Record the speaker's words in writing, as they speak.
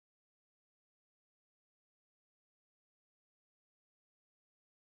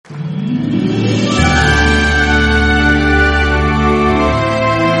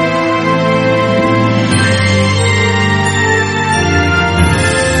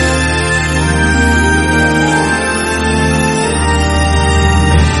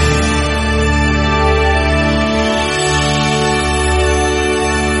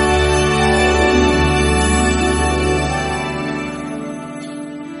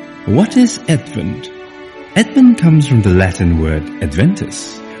What is Advent? Advent comes from the Latin word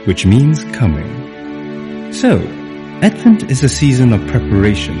adventus, which means coming. So, Advent is a season of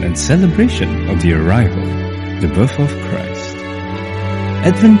preparation and celebration of the arrival, the birth of Christ.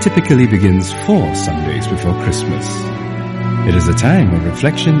 Advent typically begins 4 Sundays before Christmas. It is a time of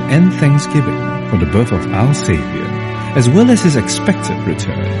reflection and thanksgiving for the birth of our Savior, as well as His expected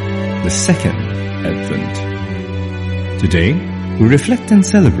return, the second Advent. Today, we reflect and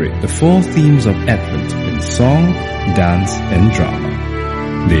celebrate the 4 themes of Advent in song, dance, and drama.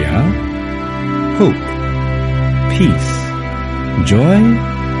 They are hope, peace, joy,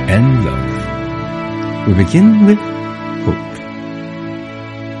 and love. We begin with hope.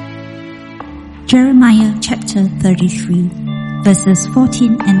 Jeremiah chapter 33, verses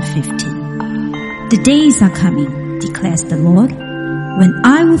 14 and 15. The days are coming, declares the Lord, when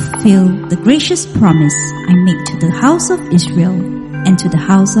I will fulfill the gracious promise I made to the house of Israel and to the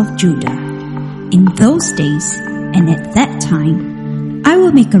house of Judah. In those days and at that time, I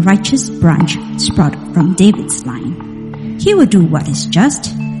will make a righteous branch sprout from David's line. He will do what is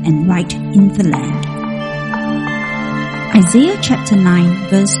just and right in the land. Isaiah chapter 9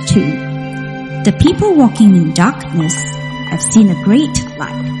 verse 2. The people walking in darkness have seen a great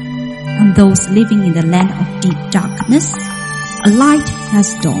light. On those living in the land of deep darkness, a light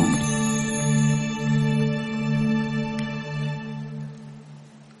has dawned.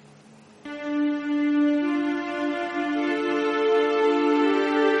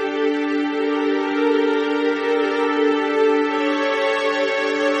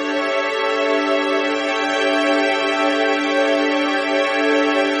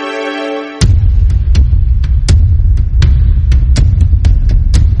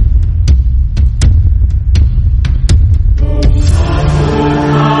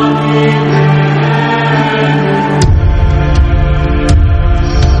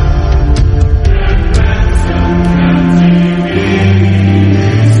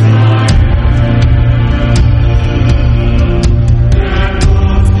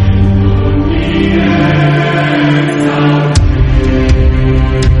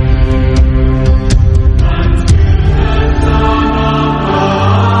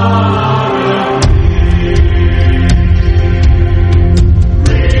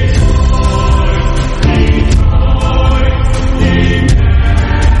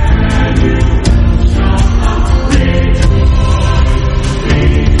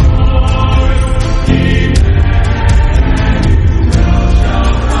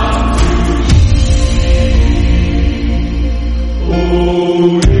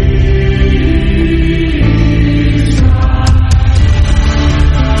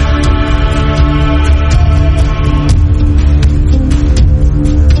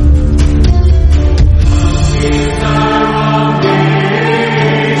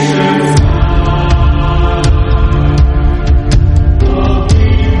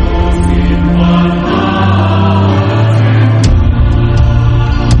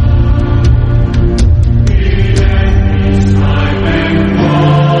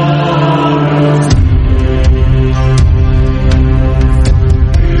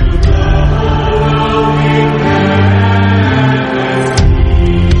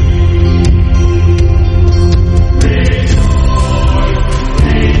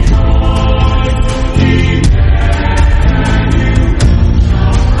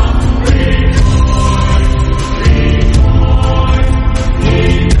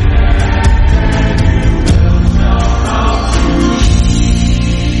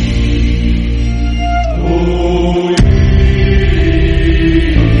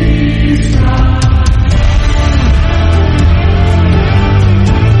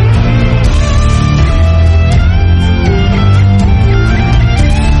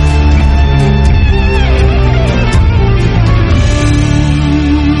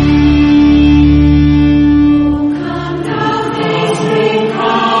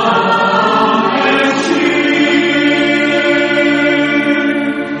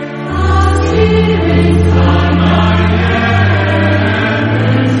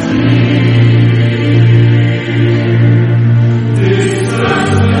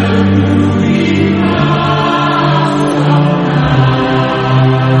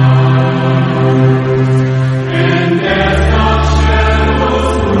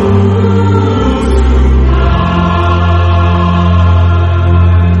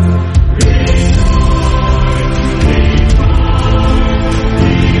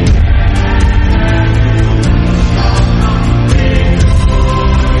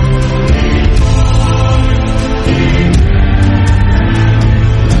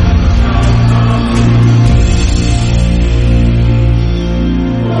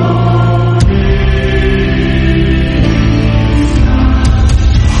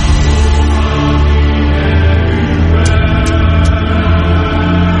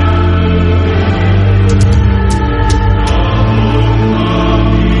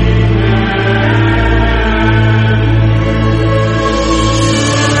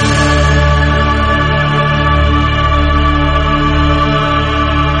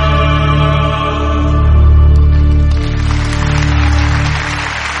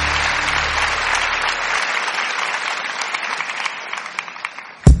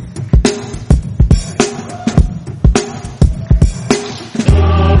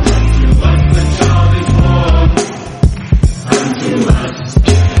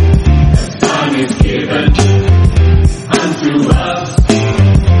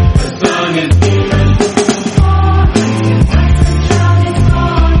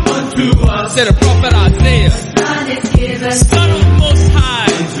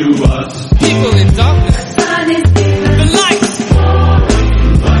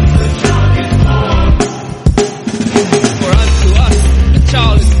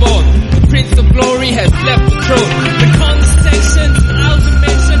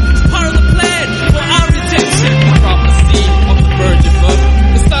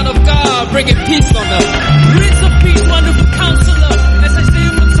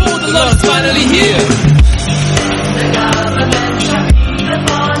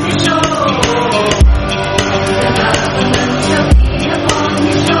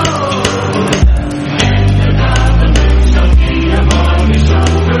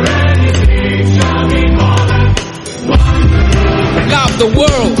 the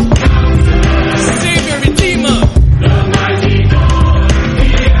world. Savior, Redeemer. The mighty God, the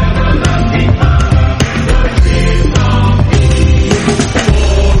everlasting Father, the Prince of Peace.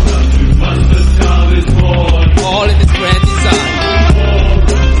 For unto us the child is born, all in His grand design. For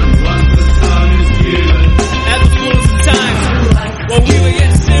unto us the Son is given, at the fullness of time, while we were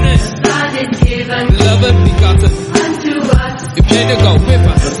yet sinners, the Son is given, beloved begotten unto us, Emmanuel with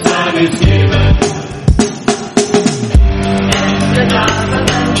us. The Son is given. The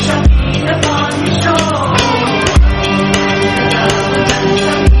government shall be upon His shoulders.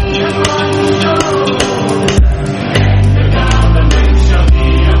 The government shall be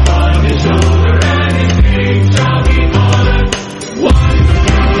upon His shoulders. And His name shall be honored.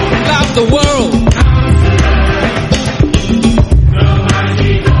 Wonderful. Love the world. The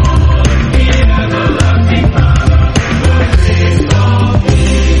mighty God, the everlasting Father, the Prince of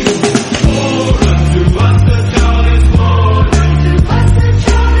Peace. For unto us the child is born.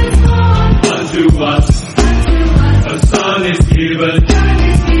 Unto us a Son is given.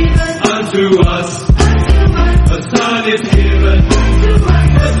 Unto us a Son is given. The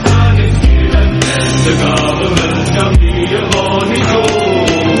Son is given. And the government shall be upon His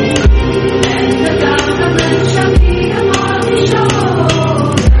shoulders. And the government shall be upon His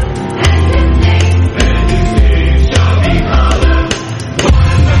shoulders. And His name shall be honored.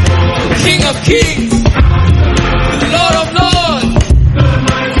 Wonderful. King of kings. The Lord of lords. The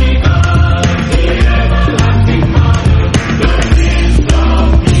mighty God, the everlasting Father, the Prince of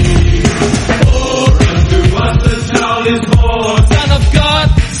Peace. For unto us the child is born, Son of God,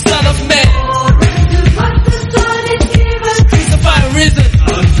 Son of man. For unto us the Son is given, crucified and risen.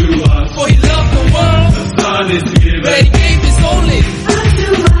 Unto us, for He loved the world, the Son is given, but He gave His only. Unto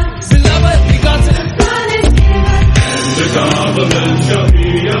us, beloved begotten, the Son is given. And the government shall be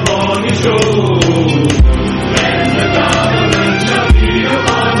upon His shoulders. And the government shall be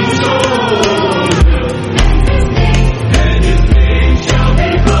upon His shoulders. And His name shall be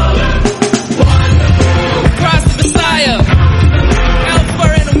honored. Wonderful. Christ the Messiah, Alpha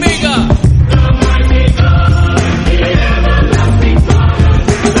and Omega. The mighty God, the everlasting Father,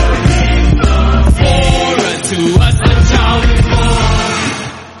 the Prince of Peace. For unto us the child is born.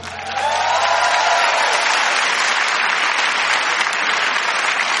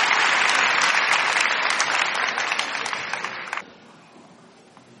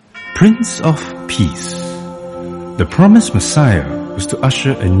 Prince of Peace. The promised Messiah was to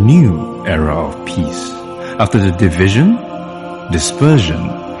usher a new era of peace after the division, dispersion,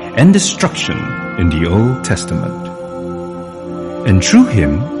 and destruction in the Old Testament. And through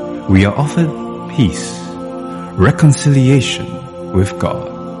Him, we are offered peace, reconciliation with God.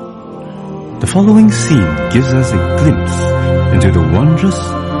 The following scene gives us a glimpse into the wondrous,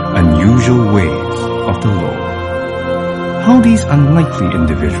 unusual ways of the Lord. How these unlikely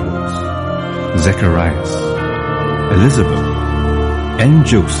individuals, Zacharias, Elizabeth, and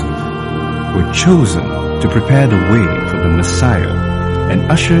Joseph, were chosen to prepare the way for the Messiah and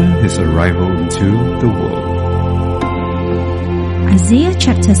usher His arrival into the world. Isaiah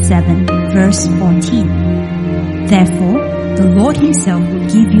chapter 7 verse 14. Therefore, the Lord Himself will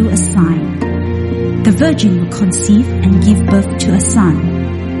give you a sign. The virgin will conceive and give birth to a son,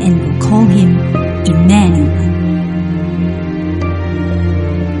 and will call him Emmanuel.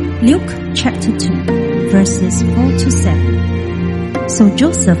 Luke chapter 2 verses 4 to 7. So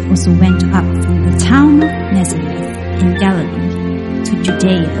Joseph also went up from the town of Nazareth in Galilee to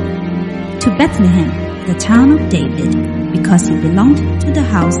Judea, to Bethlehem, the town of David, because he belonged to the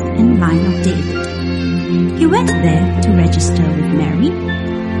house and line of David. He went there to register with Mary,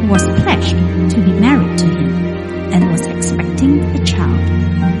 who was pledged to be married to him and was expecting a child.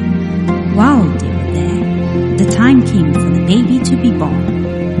 While they were there, the time came for the baby to be born,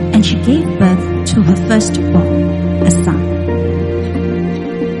 and she gave birth to her firstborn, a son.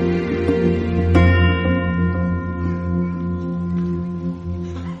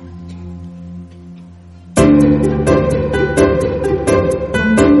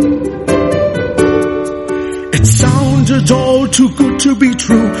 It sounded all too good to be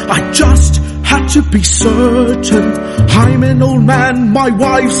true. I just had to be certain. I'm an old man, my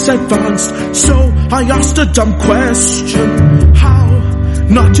wife's advanced, so I asked a dumb question. How?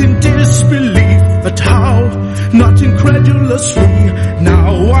 Not in disbelief, but how? Not incredulously.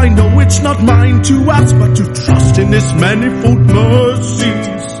 Now I know it's not mine to ask, but to trust in His manifold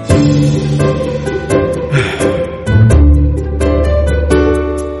mercies.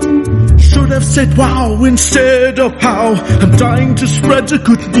 Should have said wow instead of how. I'm dying to spread the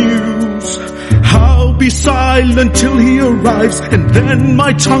good news. I'll be silent till He arrives, and then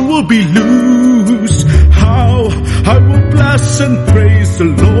my tongue will be loose. How I will bless and praise the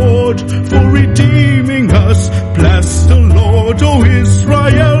Lord for redeeming us. Bless the Lord, O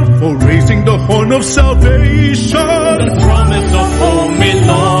Israel, for raising the horn of salvation. The promise of hope made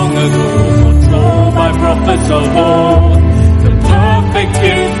long ago, foretold by prophets of old. The perfect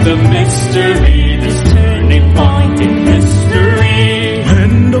gift, the mystery, this turning point in history.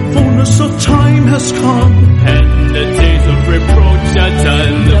 And the fullness of time has come, and the days of reproach are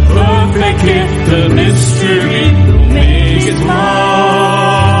done. The perfect gift, the mystery, will make its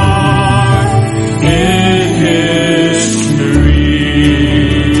mark in history.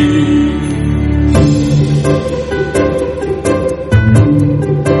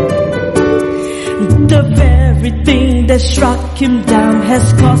 The very thing that struck him down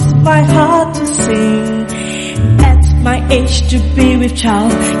has caused my heart to sing. At my age to be with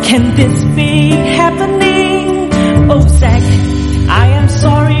child, can this be happening? Oh Zach, I am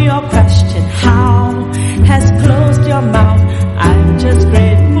sorry your question how has closed your mouth. I'm just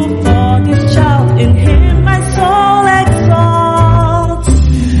grateful for this child, in him my soul exalts.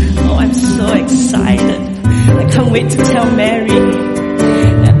 Oh, I'm so excited, I can't wait to tell Mary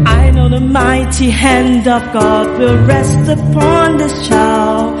that I know the mighty hand of God will rest upon this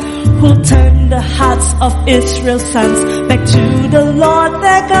child, who'll turn the hearts of Israel's sons back to the Lord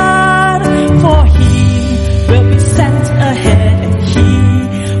their God. For he will be sent ahead, and he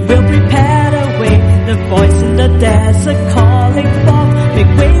will prepare the way. The voice in the desert calling forth,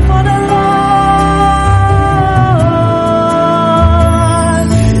 make way for the Lord.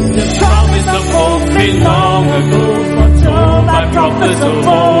 The promise of hope made long ago, foretold by prophets of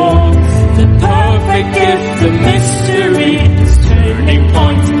old. The perfect gift, the mystery, this turning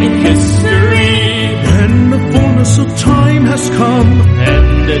point in history. and the fullness of time has come, and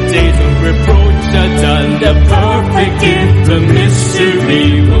the days of reproach are done. The perfect gift, the mystery,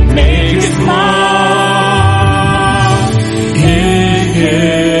 will make its mark in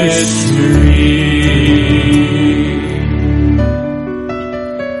history.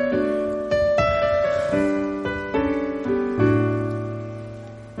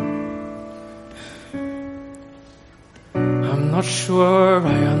 I'm not sure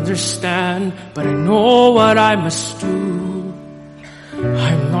I understand, but I know what I must do.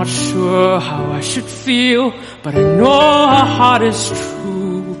 I'm not sure how I should feel, but I know our heart is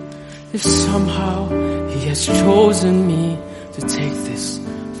true. If somehow He has chosen me to take this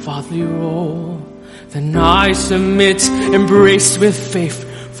fatherly role, then I submit, embrace with faith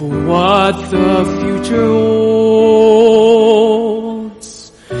for what the future holds.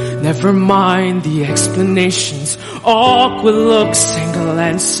 Never mind the explanations, awkward looks and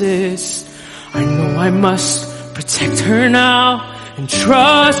glances. I know I must protect her now and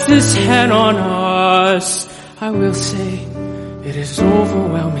trust His hand on us. I will say it is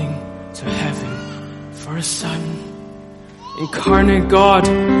overwhelming to have Him for a son. Incarnate God,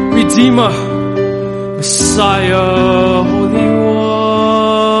 Redeemer, Messiah, Holy One.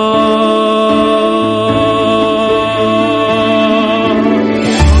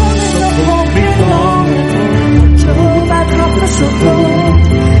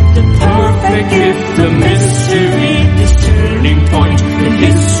 The perfect gift, the mystery, this turning point in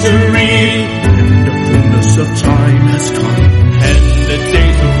history. and the fullness of time has come, And the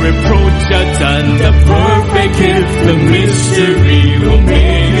days of reproach are done. The perfect gift, the mystery, will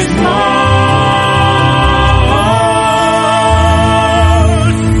make its mark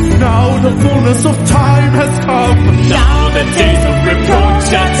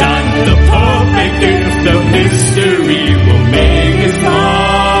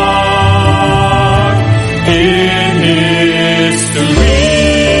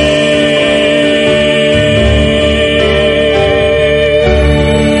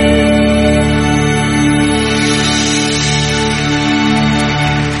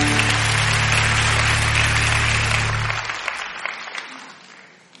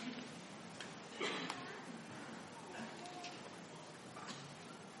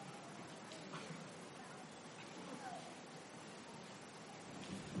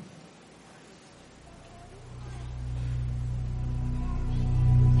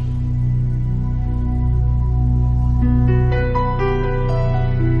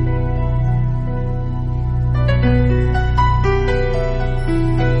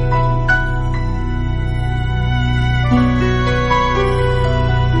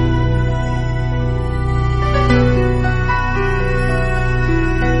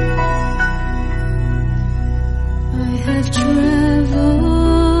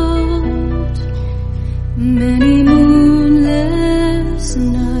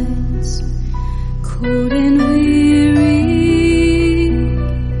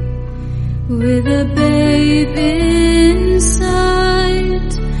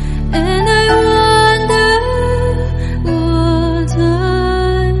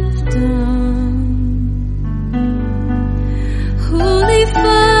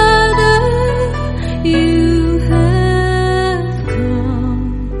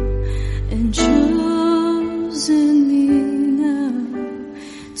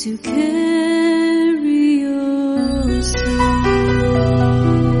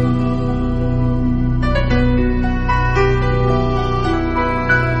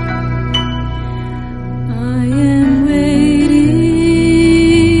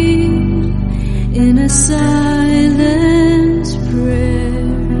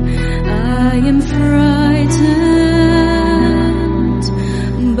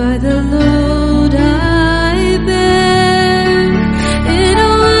by the load I bear in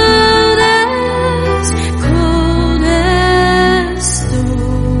a world as cold as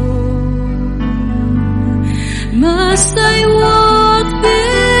stone. Must I walk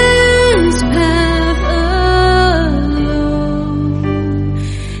this path alone?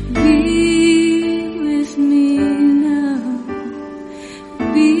 Be with me now.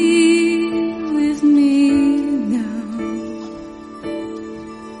 Be with me now.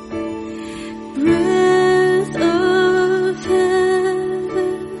 Breath of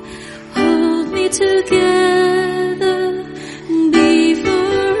heaven, hold me together, be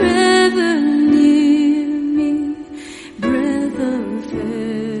forever near me. Breath of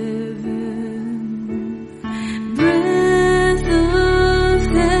heaven, breath of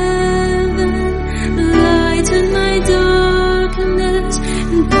heaven, lighten my darkness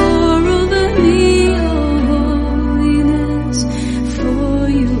and pour over me your holiness, for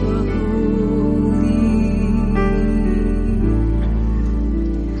you are holy.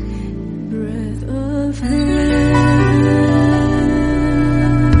 Breath of heaven.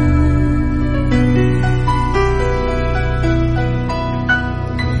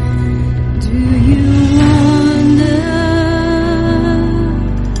 Do you wonder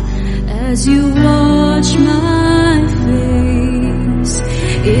as you watch my face,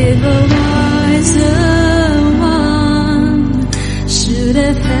 if a wiser one should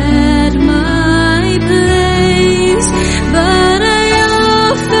have had my place? But I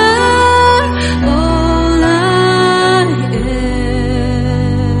offer all I am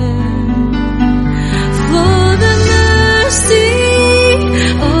for the mercy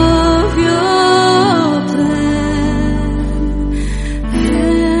of your plan.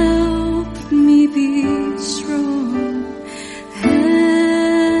 Help me be strong.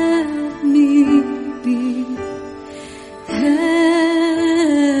 Help me be. Help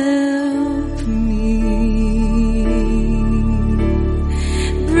me.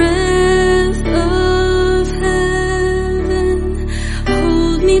 Breath of heaven,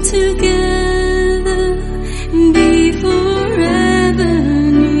 hold me together, be forever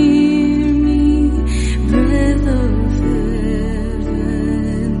near me. Breath of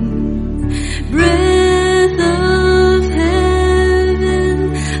heaven, breath of heaven,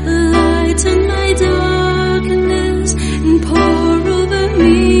 lighten my darkness and pour over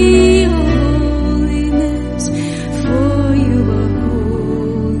me your holiness, for you are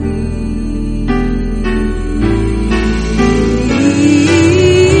holy.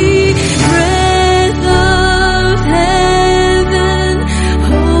 Breath of heaven,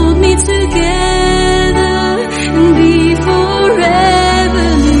 hold me together and be forever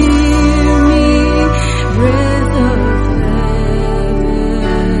near me. Breath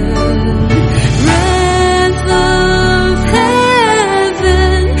of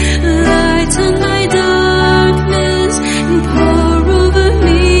heaven, lighten my darkness and pour over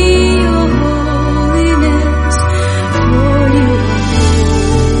me your holiness, for you are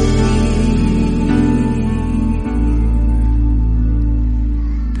holy.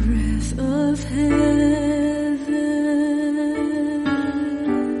 Breath of heaven,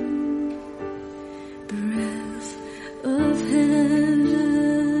 breath of heaven,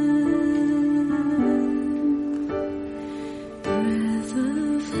 breath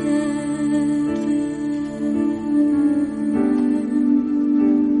of heaven.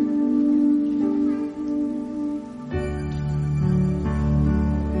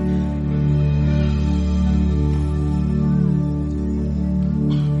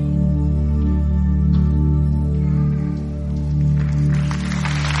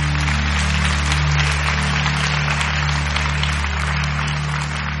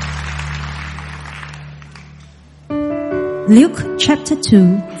 Luke chapter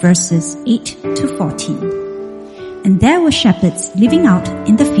 2 verses 8 to 14. And there were shepherds living out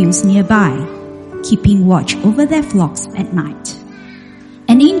in the fields nearby, keeping watch over their flocks at night.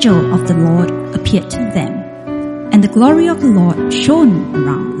 An angel of the Lord appeared to them, and the glory of the Lord shone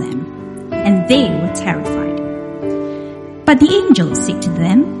around them, and they were terrified. But the angel said to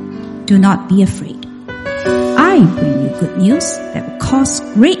them, "Do not be afraid. I bring you good news that will cause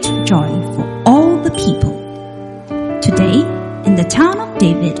great joy for all the people. Today, in the town of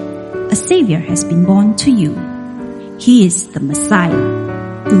David, a Savior has been born to you. He is the Messiah,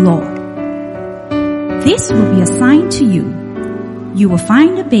 the Lord. This will be a sign to you. You will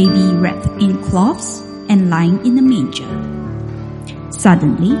find a baby wrapped in cloths and lying in a manger."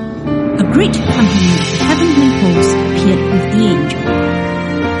 Suddenly, a great company of heavenly hosts appeared with the angel,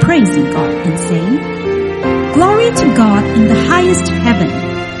 praising God and saying, "Glory to God in the highest heaven,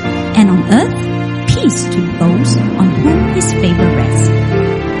 and on earth peace to those on whom his favor rests."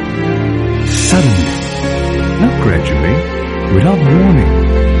 suddenly, not gradually, without warning,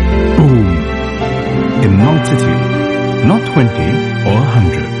 boom, a multitude, not 20 or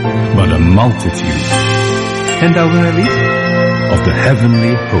 100, but a multitude, 10,000 at least, of the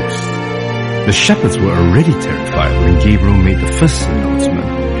heavenly host. The shepherds were already terrified when Gabriel made the first announcement.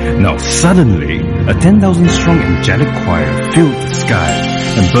 Now suddenly, a 10,000 strong angelic choir filled the sky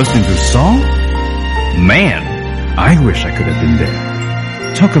and burst into song? Man, I wish I could have been there.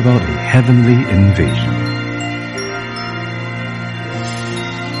 Talk about a heavenly invasion.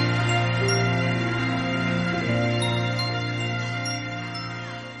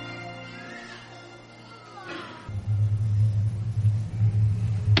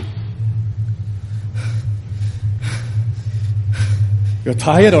 You're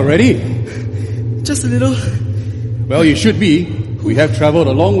tired already? Just a little. Well, you should be. We have traveled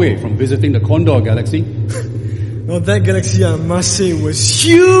a long way from visiting the Condor Galaxy. Well, that galaxy, I must say, was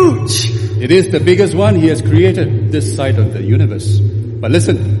huge. It is the biggest one he has created this side of the universe. But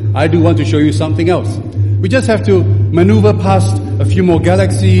listen, I do want to show you something else. We just have to maneuver past a few more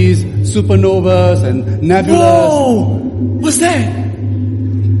galaxies, supernovas and nebulas. Whoa! What's that?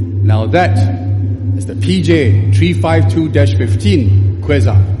 Now that is the PJ 352-15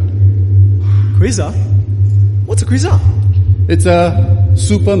 quasar. Quasar? What's a quasar? It's a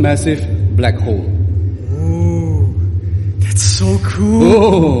supermassive black hole. Ooh, that's so cool.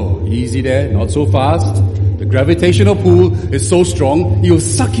 Oh, easy there, not so fast. The gravitational pull is so strong, it will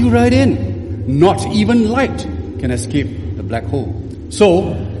suck you right in. Not even light can escape the black hole.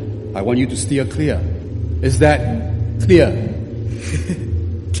 So, I want you to steer clear. Is that clear?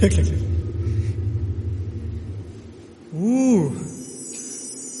 Clear. Ooh.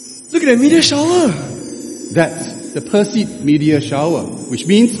 Look at that meteor shower. That's the Perseid meteor shower, which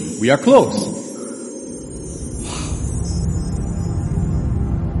means we are close.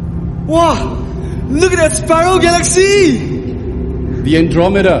 Wow! Look at that spiral galaxy! The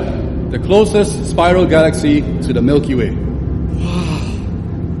Andromeda, the closest spiral galaxy to the Milky Way.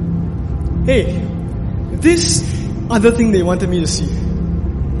 Hey, this other thing they wanted me to see.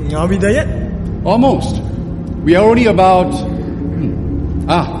 Are we there yet? Almost. We are only about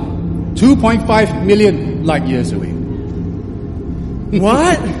 2.5 million light years away.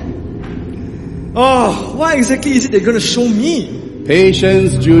 What? Oh, what exactly is it they're going to show me?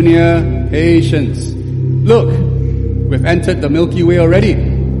 Patience, Junior, patience. Look, we've entered the Milky Way already.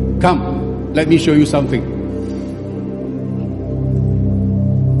 Come, let me show you something.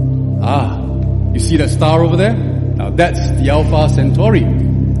 You see that star over there? Now that's the Alpha Centauri.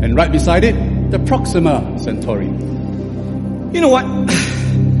 And right beside it, the Proxima Centauri. You know what?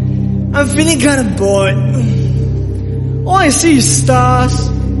 I'm feeling kind of bored. All I see is stars,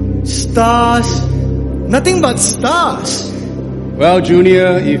 nothing but stars. Well,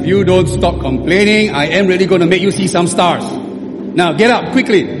 Junior, if you don't stop complaining, I am really going to make you see some stars. Now get up,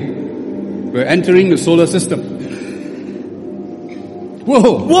 quickly. We're entering the solar system.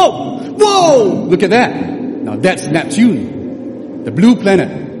 Whoa! Look at that. Now that's Neptune, the blue planet,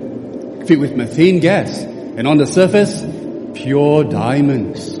 filled with methane gas. And on the surface, pure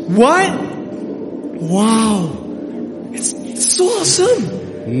diamonds. What? Wow. It's so awesome.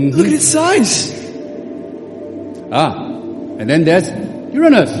 Look at its size. And then there's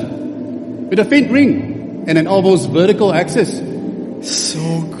Uranus, with a faint ring and an almost vertical axis. So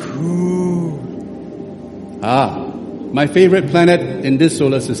cool. My favorite planet in this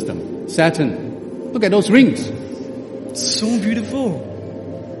solar system, Saturn. Look at those rings. So beautiful.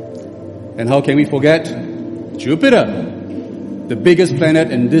 And how can we forget Jupiter, the biggest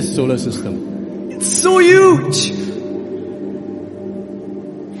planet in this solar system? It's so huge.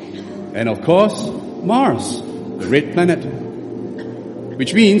 And of course, Mars, the red planet.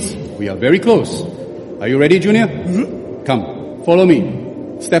 Which means we are very close. Are you ready, Junior? Mm-hmm. Come, follow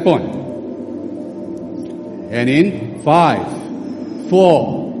me. Step on. And in 5,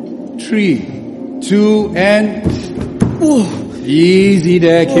 4, 3, 2, and... Whoa. Easy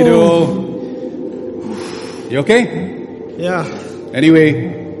there, kiddo. You okay? Yeah. Anyway,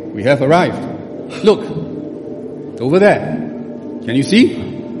 we have arrived. Look, over there. Can you see?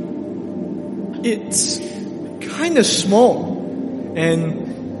 It's kind of small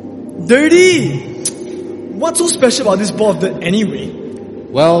and dirty. What's so special about this ball of dirt anyway?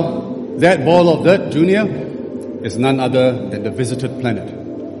 Well, that ball of dirt, Junior, is none other than the visited planet.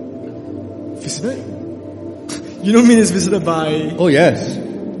 Visited? You don't mean it's visited by... Oh yes.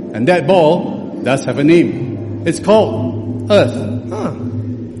 And that ball does have a name. It's called Earth.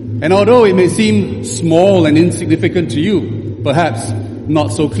 And although it may seem small and insignificant to you, perhaps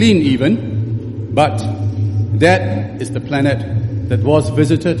not so clean even, but that is the planet that was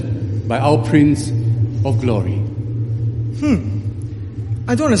visited by our Prince of Glory.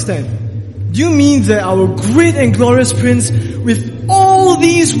 I don't understand. Do you mean that our great and glorious Prince, with all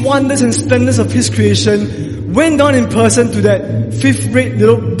these wonders and splendors of His creation, went down in person to that fifth-rate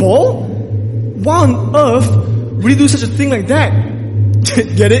little ball? Why on earth would He do such a thing like that?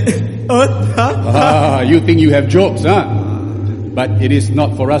 Get it? Earth? Huh? You think you have jokes, huh? But it is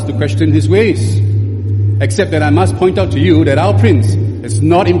not for us to question His ways. Except that I must point out to you that our Prince is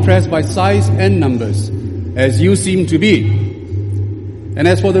not impressed by size and numbers, as you seem to be. And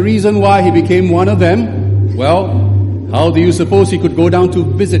as for the reason why He became one of them, well, how do you suppose He could go down to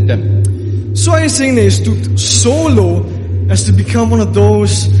visit them? So are you saying that He stooped so low as to become one of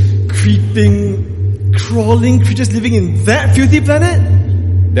those creeping, crawling creatures living in that filthy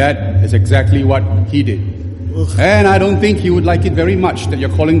planet? That is exactly what He did. Ugh. And I don't think He would like it very much that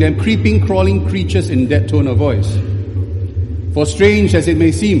you're calling them creeping, crawling creatures in that tone of voice. For strange as it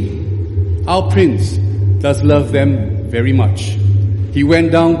may seem, our Prince does love them very much. He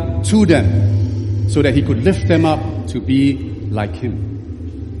went down to them so that He could lift them up to be like Him.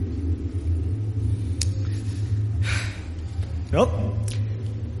 Well,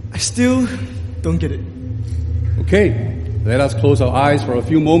 I still don't get it. Okay, let us close our eyes for a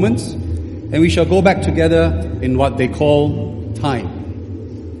few moments, and we shall go back together in what they call time.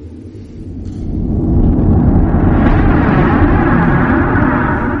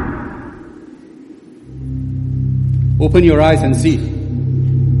 Open your eyes and see.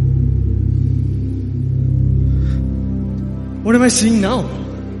 What am I seeing now?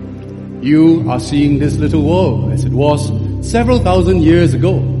 You are seeing this little world as it was several thousand years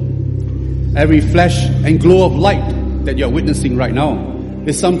ago. Every flash and glow of light that you're witnessing right now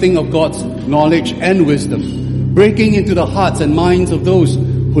is something of God's knowledge and wisdom, breaking into the hearts and minds of those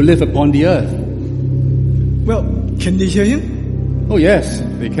who live upon the earth. Well, can they hear Him? Oh yes,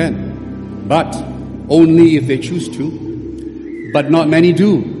 they can. But only if they choose to. But not many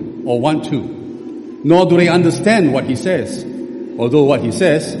do or want to. Nor do they understand what He says, although what He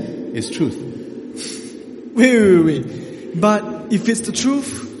says is truth. Wait. But if it's the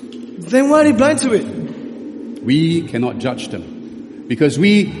truth, then why are they blind to it? We cannot judge them, because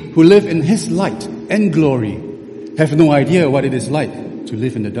we who live in His light and glory have no idea what it is like to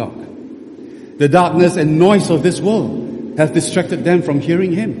live in the dark. The darkness and noise of this world have distracted them from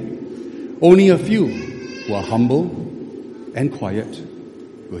hearing Him. Only a few who are humble and quiet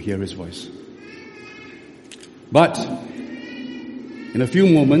will hear His voice. But in a few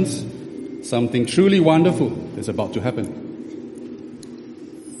moments, something truly wonderful is about to happen.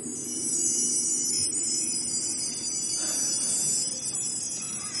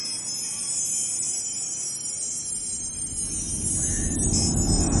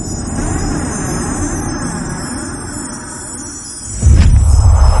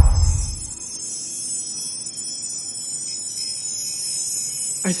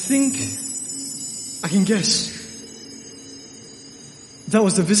 I think I can guess. That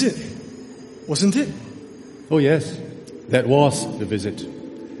was the visit, wasn't it? Oh yes, that was the visit.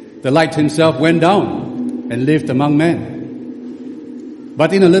 The light Himself went down and lived among men.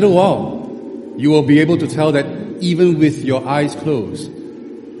 But in a little while, you will be able to tell that even with your eyes closed,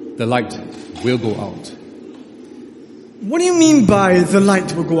 the light will go out. What do you mean by the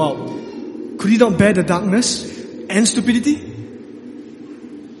light will go out? Could He not bear the darkness and stupidity?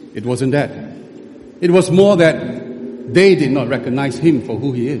 It wasn't that. It was more that they did not recognize Him for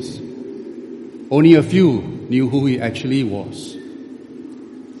who He is. Only a few knew who He actually was.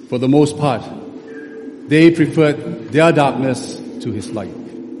 For the most part, they preferred their darkness to His light.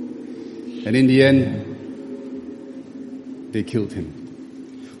 And in the end, they killed Him.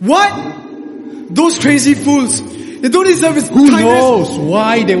 What? Those crazy fools! They don't deserve His Who kindness. knows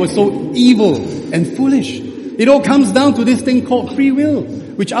why they were so evil and foolish? It all comes down to this thing called free will,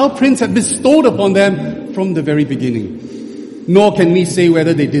 which our Prince had bestowed upon them from the very beginning. Nor can we say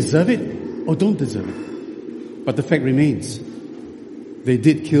whether they deserve it or don't deserve it. But the fact remains, they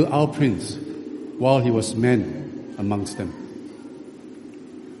did kill our Prince while He was man amongst them.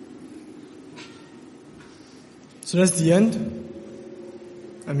 So that's the end?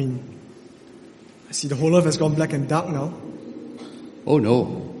 I mean, I see the whole earth has gone black and dark now. Oh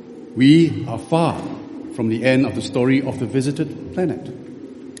no, we are far from the end of the story of the visited planet.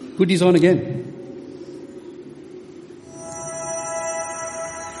 Put these on again.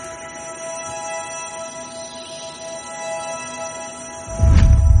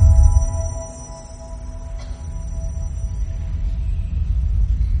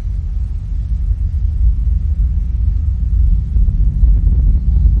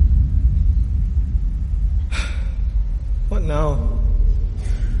 What now?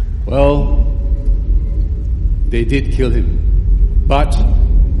 Well, they did kill him, but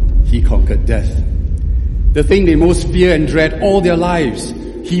he conquered death. The thing they most fear and dread all their lives,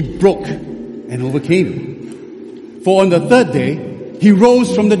 he broke and overcame. For on the third day, he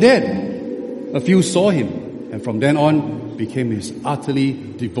rose from the dead. A few saw him, and from then on became his utterly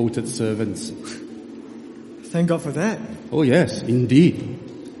devoted servants. Thank God for that. Oh yes,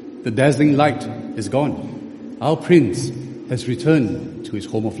 indeed. The dazzling light is gone. Our prince has returned to his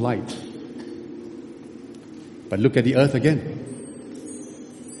home of light. But look at the earth again.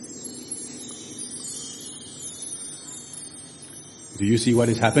 Do you see what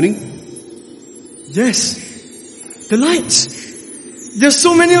is happening? Yes. The lights. There's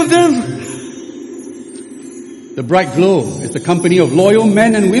so many of them. The bright glow is the company of loyal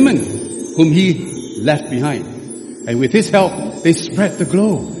men and women whom he left behind. And with his help, they spread the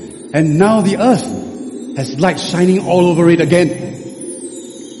glow. And now the earth has light shining all over it again.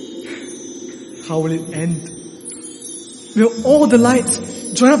 How will it end? Will all the lights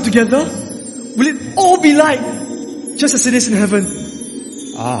join up together? Will it all be light, just as it is in heaven?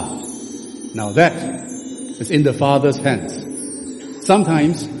 Ah, now that is in the Father's hands.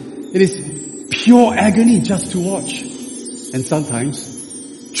 Sometimes it is pure agony just to watch, and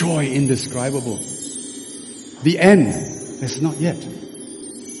sometimes joy indescribable. The end is not yet.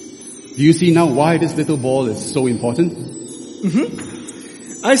 Do you see now why this little ball is so important?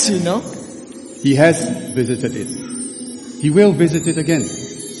 I see now. He has visited it. He will visit it again.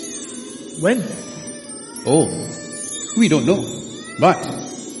 When? Oh, we don't know. But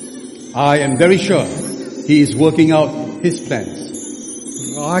I am very sure he is working out his plans.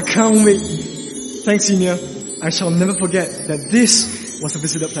 Oh, I can't wait. Thanks, Senior. I shall never forget that this was a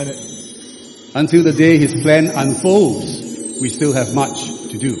visited planet. Until the day his plan unfolds, we still have much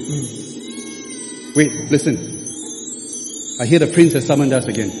to do. Wait, listen. I hear the prince has summoned us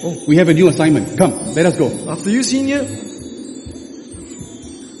again. Oh. We have a new assignment. Come, let us go. After you, Senior.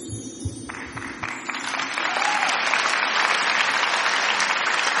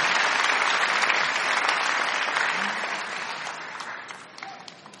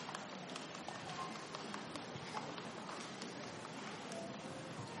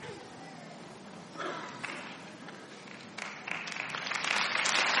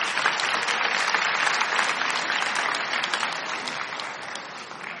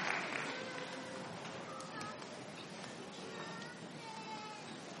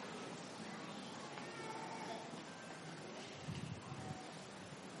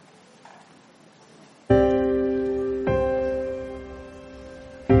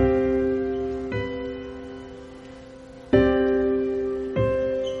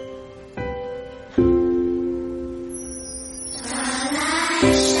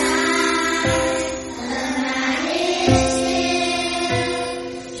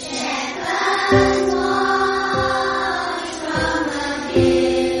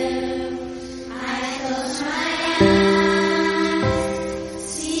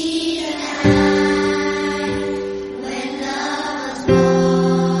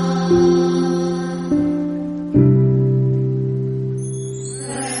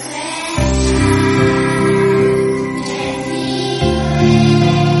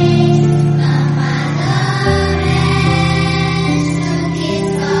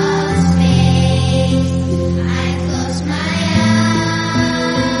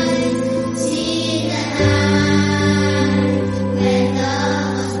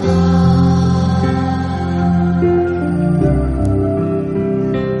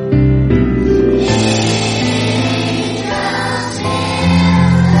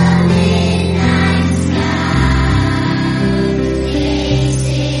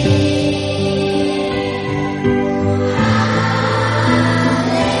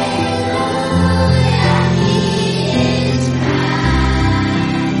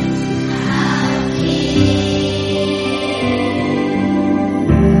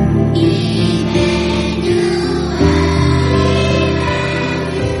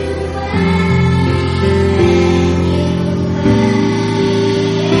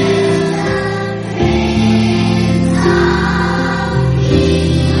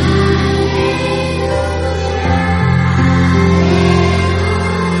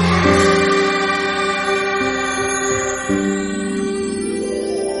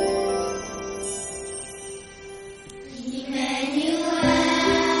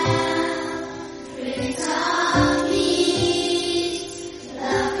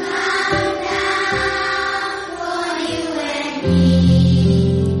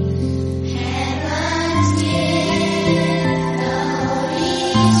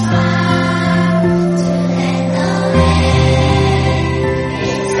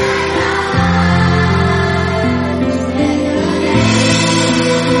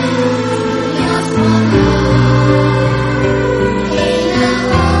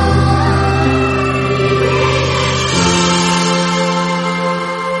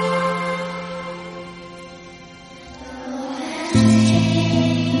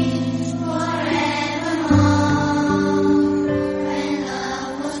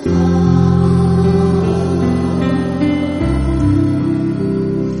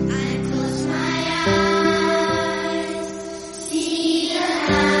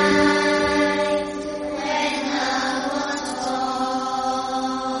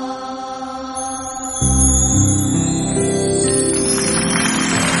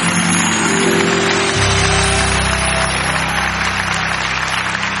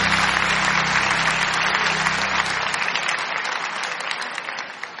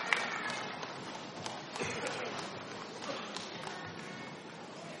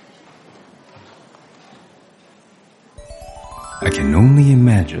 I can only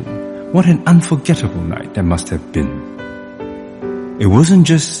imagine what an unforgettable night that must have been. It wasn't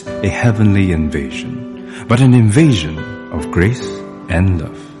just a heavenly invasion, but an invasion of grace and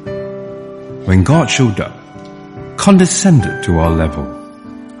love. When God showed up, condescended to our level,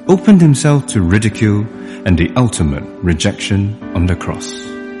 opened himself to ridicule and the ultimate rejection on the cross.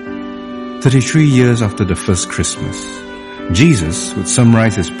 33 years after the first Christmas, Jesus would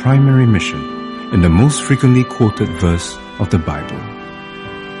summarize his primary mission in the most frequently quoted verse of the Bible.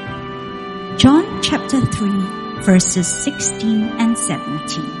 John chapter 3, verses 16 and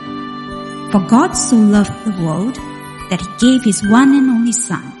 17. For God so loved the world that he gave his one and only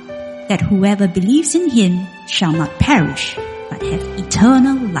Son, that whoever believes in him shall not perish, but have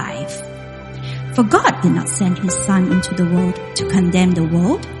eternal life. For God did not send his Son into the world to condemn the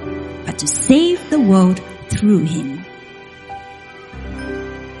world, but to save the world through him.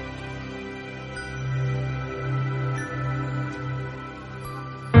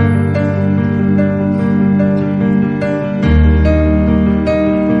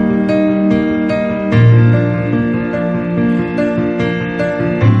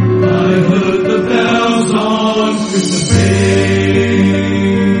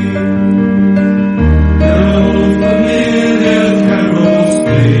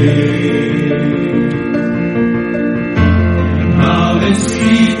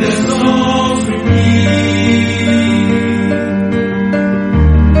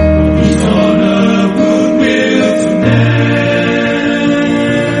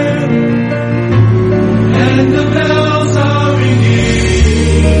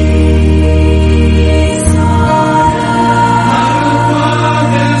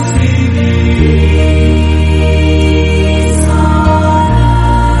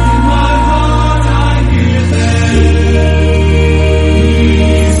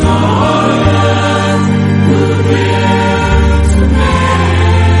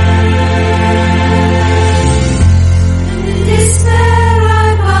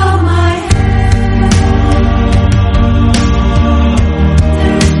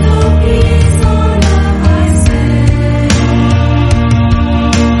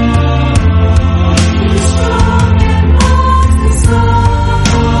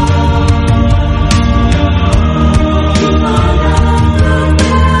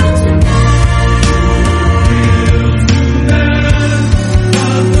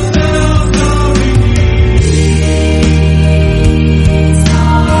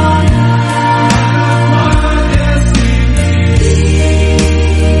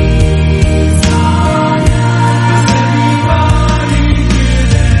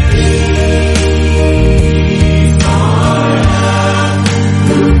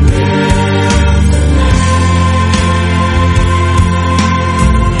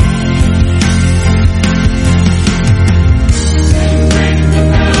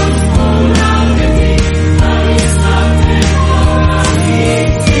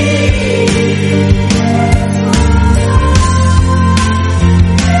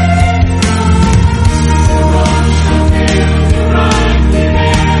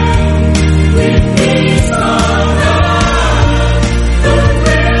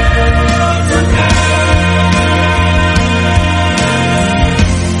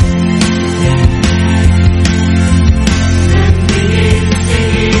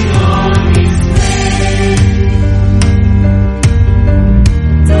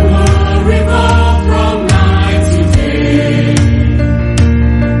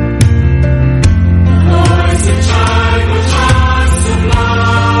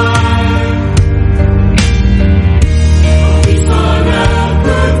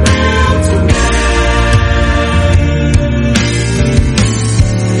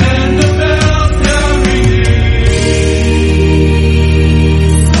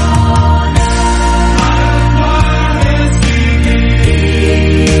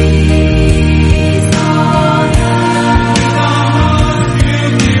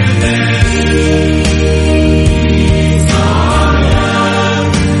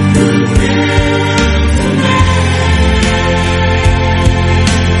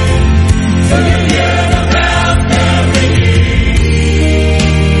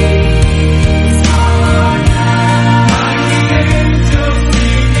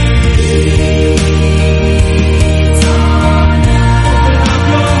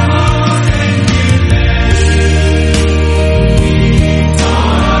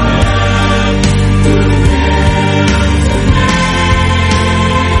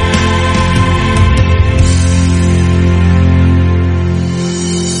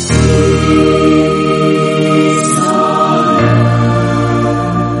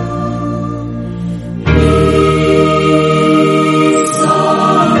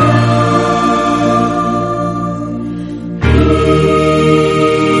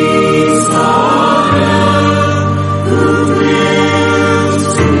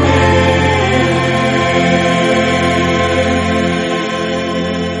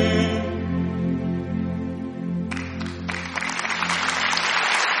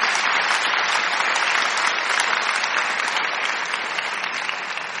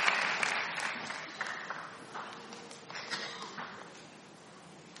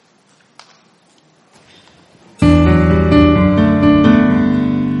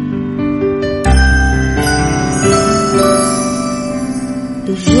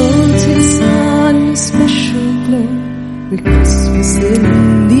 floating sun, a special glow, with Christmas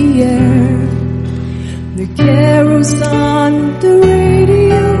in the air. The carols on the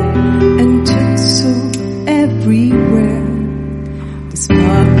radio and tinsel everywhere. The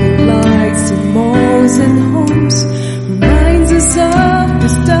sparkling lights in malls and homes reminds us of the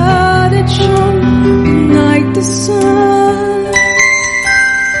star that shone the night the Son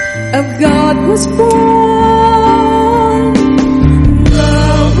of God was born.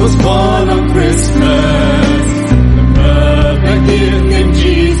 Love was born on Christmas, the perfect gift named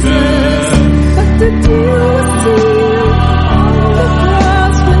Jesus. But the deal was sealed on the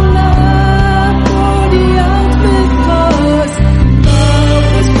cross when love for the ultimate cause. Love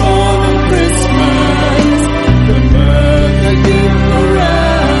was born on Christmas, the perfect gift for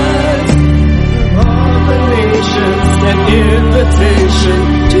us. All the nations, an invitation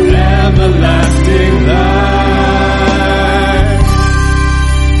to everlasting life.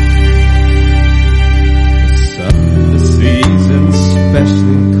 The season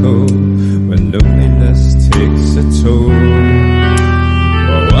especially cold, when loneliness takes a toll.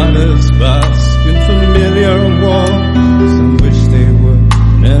 While others bask in familiar walls, some wish they were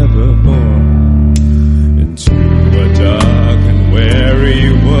never born. Into a dark and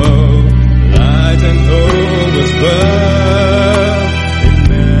weary world, light and hope was birthed.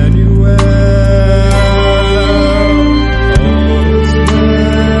 Emmanuel, all is well.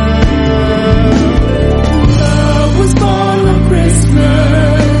 Love was born on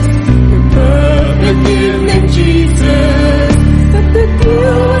Christmas, the perfect gift named Jesus. But the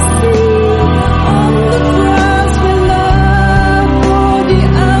deal was sealed on the cross when love for the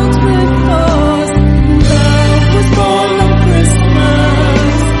ultimate cause. Love was born on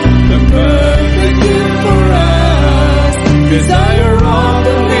Christmas, the perfect gift for us. Desire of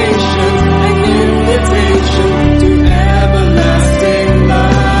the nations, an invitation to everlasting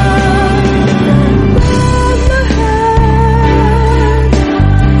life. Bow my heart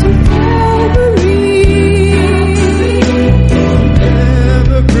to Calvary.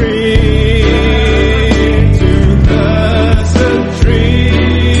 Evergreen to blessed tree.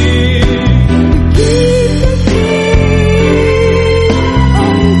 Give the King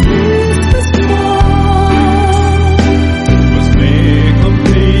on Christmas morn. Was made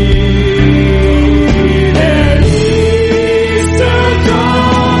complete at Easter dawn.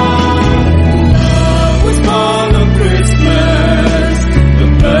 Love was born on Christmas, the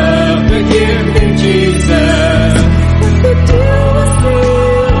perfect gift in Jesus. The deal was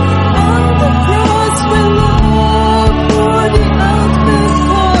sealed on the cross when love for the ultimate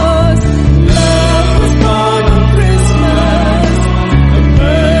cause. Love was born on Christmas, the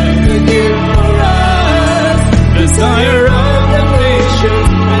perfect gift for us. Desire of the nations,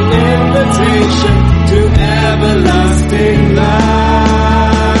 an invitation to everlasting life.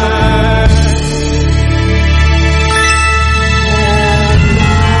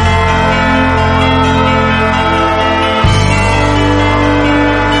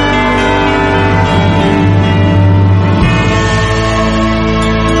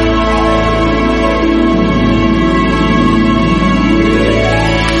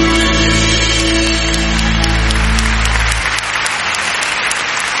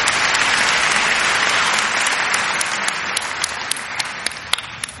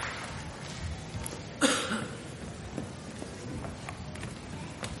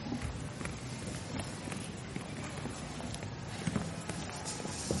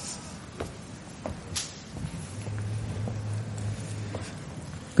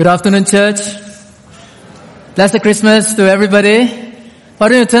 Good afternoon, church. Blessed Christmas to everybody. Why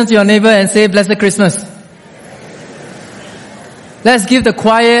don't you turn to your neighbor and say, Blessed Christmas. Let's give the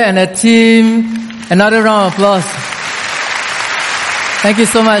choir and the team another round of applause. Thank you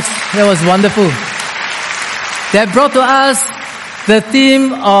so much. That was wonderful. They brought to us the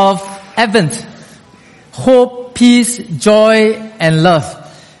theme of Advent. Hope, peace, joy, and love.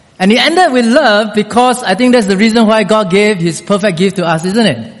 And he ended with love because I think that's the reason why God gave His perfect gift to us, isn't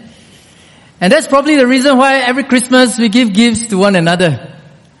it? And that's probably the reason why every Christmas we give gifts to one another.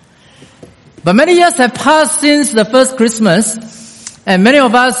 But many years have passed since the first Christmas, and many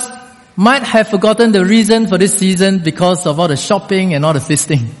of us might have forgotten the reason for this season because of all the shopping and all the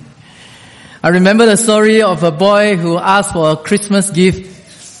feasting. I remember the story of a boy who asked for a Christmas gift,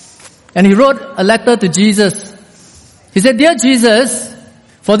 and he wrote a letter to Jesus. He said, Dear Jesus,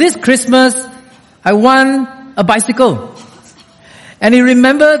 for this Christmas, I want a bicycle. And he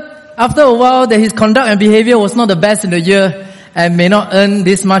remembered after a while that his conduct and behavior was not the best in the year and may not earn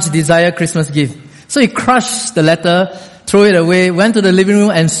this much desired Christmas gift. So he crushed the letter, threw it away, went to the living room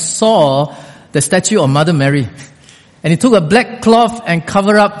and saw the statue of Mother Mary. And he took a black cloth and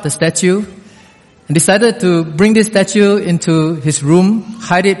covered up the statue and decided to bring this statue into his room,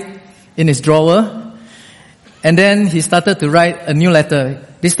 hide it in his drawer. And then he started to write a new letter.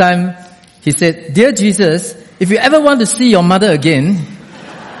 This time he said, "Dear Jesus, if you ever want to see your mother again,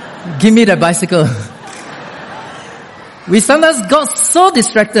 give me that bicycle." We sometimes got so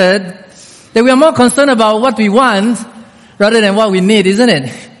distracted that we are more concerned about what we want rather than what we need, isn't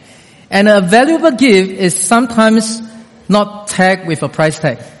it? And a valuable gift is sometimes not tagged with a price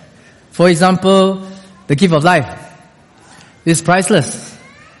tag. For example, the gift of life is priceless.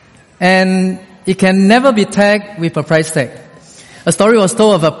 And it can never be tagged with a price tag. A story was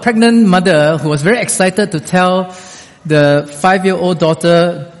told of a pregnant mother who was very excited to tell the 5-year-old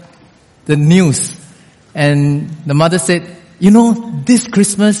daughter the news. And the mother said, "You know, this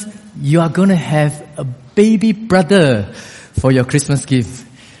Christmas, you are going to have a baby brother for your Christmas gift."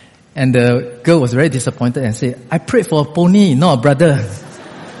 And the girl was very disappointed and said, "I prayed for a pony, not a brother."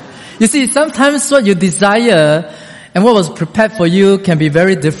 You see, sometimes what you desire and what was prepared for you can be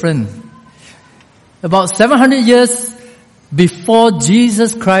very different. About 700 years before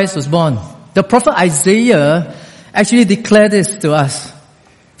Jesus Christ was born, the prophet Isaiah actually declared this to us.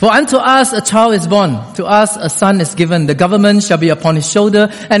 "For unto us a child is born, to us a son is given. The government shall be upon his shoulder,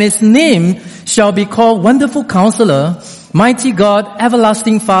 and his name shall be called Wonderful Counselor, Mighty God,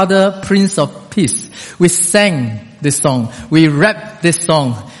 Everlasting Father, Prince of Peace." We sang this song. We rapped this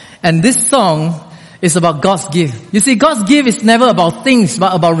song. And this song is about God's gift. You see, God's gift is never about things,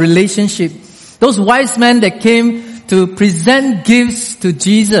 but about relationship. Those wise men that came to present gifts to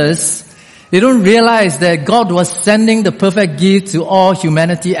Jesus, they don't realize that God was sending the perfect gift to all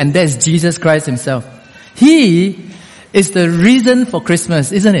humanity, and that's Jesus Christ himself. He is the reason for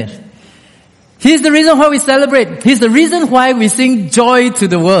Christmas, isn't it? He's the reason why we celebrate. He's the reason why we sing joy to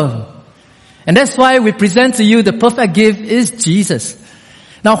the world. And that's why we present to you the perfect gift is Jesus.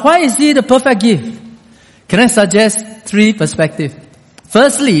 Now, why is he the perfect gift? Can I suggest 3 perspectives?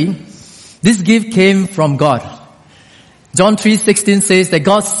 Firstly, this gift came from God. John 3:16 says that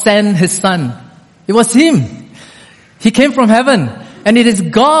God sent his son. It was him. He came from heaven. And it is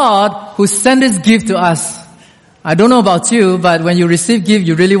God who sent this gift to us. I don't know about you, but when you receive gift,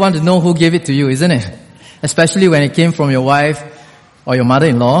 you really want to know who gave it to you, isn't it? Especially when it came from your wife or your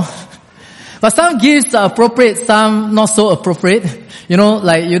mother-in-law. But some gifts are appropriate, some not so appropriate. You know,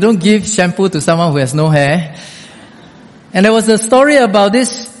 like you don't give shampoo to someone who has no hair. And there was a story about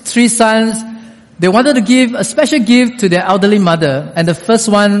these 3 sons. They wanted to give a special gift to their elderly mother. And the first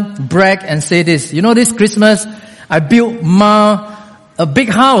one bragged and said this, "You know, this Christmas, I built Ma a big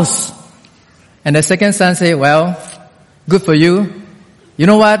house." And the second son said, "Well, good for you. You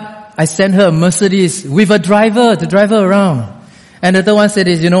know what? I sent her a Mercedes with a driver to drive her around." And the third one said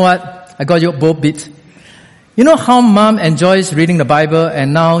this, "You know what? I got you both beat. You know how Mom enjoys reading the Bible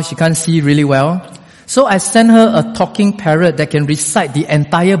and now she can't see really well? So I sent her a talking parrot that can recite the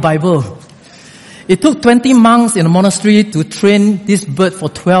entire Bible. It took 20 monks in a monastery to train this bird for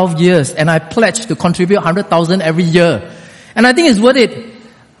 12 years, and I pledged to contribute 100,000 every year. And I think it's worth it.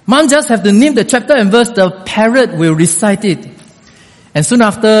 Mom just have to name the chapter and verse, the parrot will recite it." And soon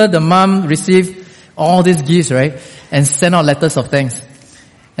after, the mom received all these gifts, right? And sent out letters of thanks.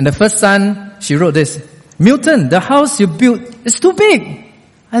 And the first son, she wrote this, "Milton, the house you built is too big.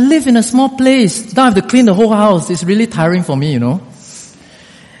 I live in a small place. Now I have to clean the whole house. It's really tiring for me, you know."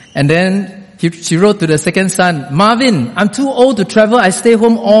 And then she wrote to the second son, "Marvin, I'm too old to travel. I stay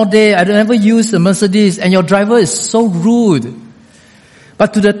home all day. I never use the Mercedes, and your driver is so rude."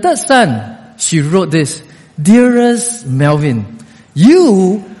 But to the third son, she wrote this, "Dearest Melvin,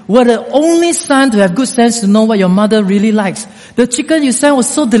 you were the only son to have good sense to know what your mother really likes. The chicken you sent was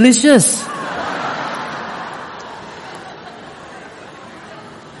so delicious."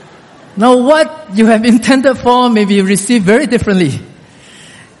 Now what you have intended for may be received very differently.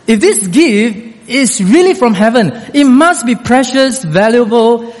 If this gift is really from heaven, it must be precious,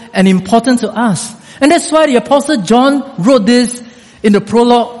 valuable, and important to us. And that's why the Apostle John wrote this in the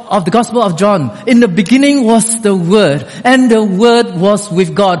prologue of the Gospel of John. "In the beginning was the Word, and the Word was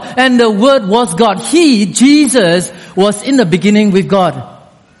with God, and the Word was God." He, Jesus, was in the beginning with God.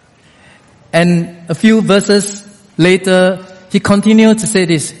 And a few verses later, he continued to say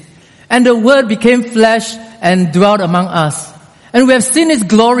this, "And the Word became flesh and dwelt among us. And we have seen his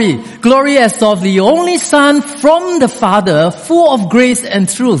glory, glory as of the only Son from the Father, full of grace and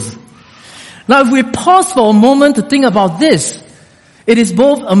truth." Now if we pause for a moment to think about this, it is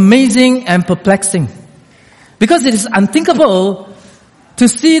both amazing and perplexing. Because it is unthinkable to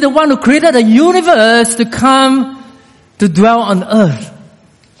see the one who created the universe to come to dwell on earth.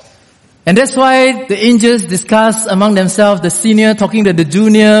 And that's why the angels discuss among themselves, the senior talking to the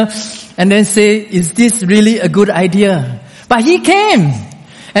junior, and then say, is this really a good idea? But he came.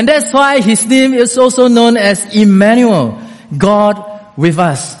 And that's why his name is also known as Emmanuel, God with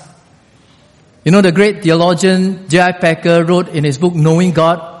us. You know, the great theologian J.I. Packer wrote in his book, Knowing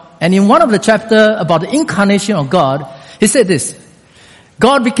God, and in one of the chapters about the incarnation of God, he said this,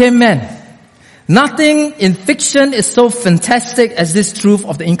 God became man. Nothing in fiction is so fantastic as this truth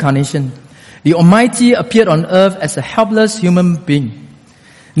of the incarnation. The Almighty appeared on earth as a helpless human being,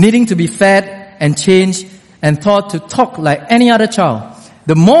 needing to be fed and changed and taught to talk like any other child.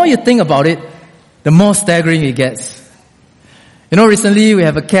 The more you think about it, the more staggering it gets. You know, recently we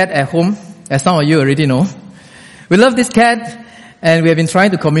have a cat at home, as some of you already know. We love this cat, and we have been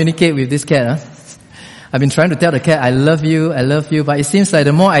trying to communicate with this cat. I've been trying to tell the cat, I love you, but it seems like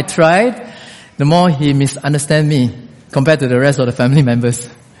the more I tried, the more he misunderstands me compared to the rest of the family members.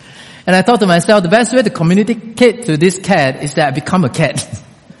 And I thought to myself, the best way to communicate to this cat is that I become a cat.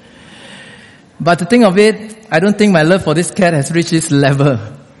 But to think of it, I don't think my love for this cat has reached this level.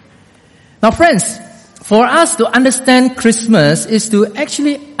 Now friends, for us to understand Christmas is to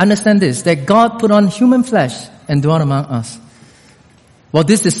actually understand this, that God put on human flesh and dwelt among us. Well,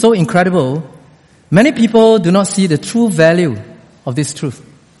 this is so incredible. Many people do not see the true value of this truth.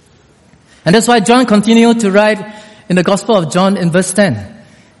 And that's why John continued to write in the Gospel of John in verse 10.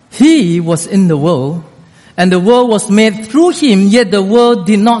 He was in the world, and the world was made through him, yet the world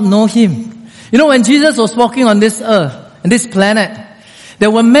did not know him. You know, when Jesus was walking on this earth, on this planet,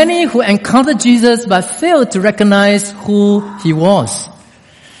 there were many who encountered Jesus but failed to recognize who he was.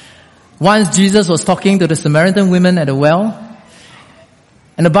 Once Jesus was talking to the Samaritan woman at the well,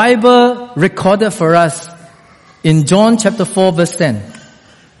 and the Bible recorded for us in John chapter 4 verse 10.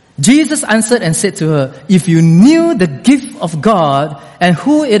 Jesus answered and said to her, if you knew the gift of God and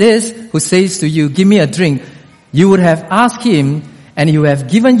who it is who says to you, give me a drink, you would have asked him and he would have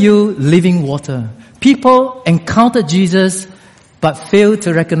given you living water. People encountered Jesus but failed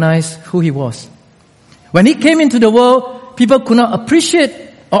to recognize who he was. When he came into the world, people could not appreciate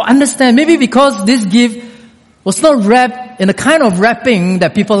or understand, maybe because this gift was not wrapped in the kind of wrapping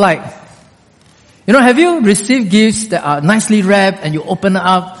that people like. You know, have you received gifts that are nicely wrapped and you open it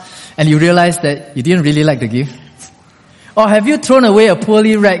up and you realize that you didn't really like the gift? Or have you thrown away a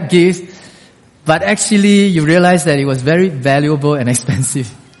poorly wrapped gift, but actually you realize that it was very valuable and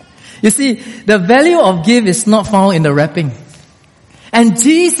expensive? You see, the value of gift is not found in the wrapping. And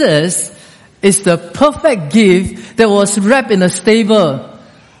Jesus is the perfect gift that was wrapped in a stable,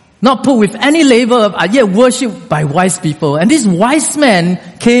 not put with any label, but yet worshipped by wise people. And this wise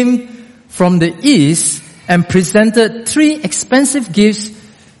man came from the east and presented 3 expensive gifts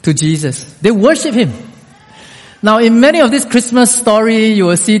to Jesus. They worship him. Now in many of this Christmas story, you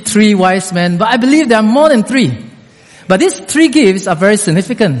will see 3 wise men, but I believe there are more than 3. But these 3 gifts are very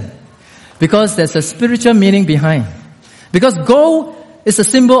significant because there's a spiritual meaning behind. Because gold is a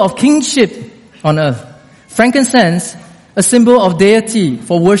symbol of kingship on earth. Frankincense, a symbol of deity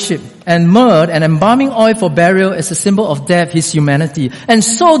for worship. And myrrh, an embalming oil for burial, is a symbol of death, his humanity. And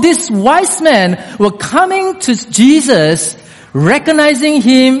so these wise men were coming to Jesus, recognizing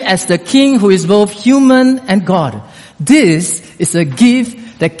him as the king who is both human and God. This is a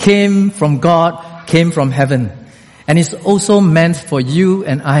gift that came from God, came from heaven. And it's also meant for you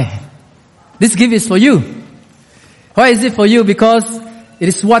and I. This gift is for you. Why is it for you? Because it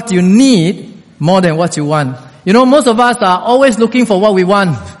is what you need more than what you want. You know, most of us are always looking for what we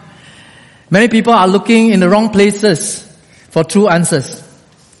want. Many people are looking in the wrong places for true answers.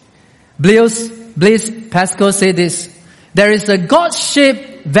 Blaise Pascal said this, there is a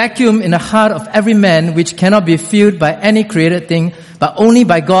God-shaped vacuum in the heart of every man which cannot be filled by any created thing, but only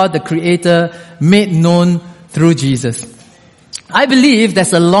by God the Creator made known through Jesus. I believe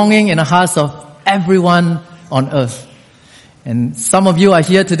there's a longing in the hearts of everyone on earth. And some of you are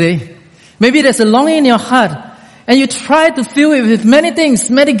here today. Maybe there's a longing in your heart and you try to fill it with many things,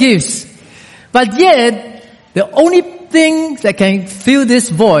 many gifts. But yet, the only thing that can fill this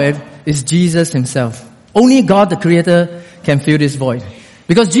void is Jesus himself. Only God the Creator can fill this void.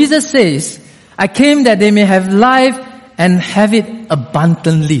 Because Jesus says, I came that they may have life and have it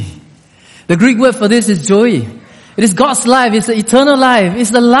abundantly. The Greek word for this is zoe. It is God's life. It's the eternal life.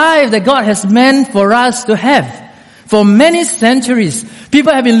 It's the life that God has meant for us to have. For many centuries,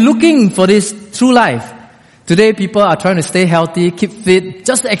 people have been looking for this true life. Today, people are trying to stay healthy, keep fit,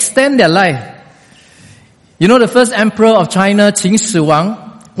 just to extend their life. You know, the first emperor of China, Qin Shi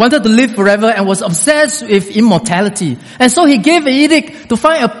Huang, wanted to live forever and was obsessed with immortality. And so he gave an edict to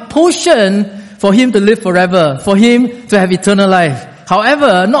find a potion for him to live forever, for him to have eternal life.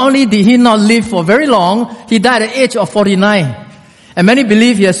 However, not only did he not live for very long, he died at the age of 49. And many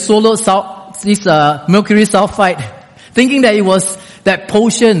believe he has swallowed this mercury sulfide, thinking that it was that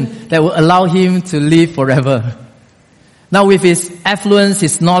potion that would allow him to live forever. Now with his affluence,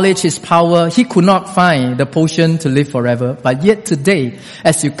 his knowledge, his power, he could not find the potion to live forever. But yet today,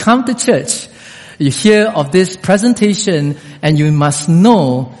 as you come to church, you hear of this presentation and you must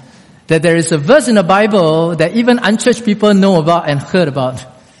know that there is a verse in the Bible that even unchurched people know about and heard about.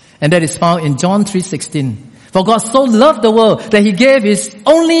 And that is found in John 3:16. For God so loved the world that he gave his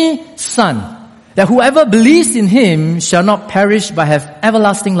only Son, that whoever believes in him shall not perish but have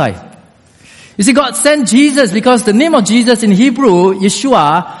everlasting life. You see, God sent Jesus because the name of Jesus in Hebrew,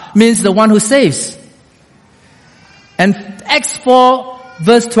 Yeshua, means the one who saves. And Acts 4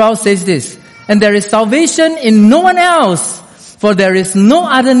 verse 12 says this, and there is salvation in no one else, for there is no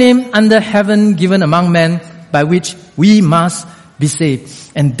other name under heaven given among men by which we must be saved.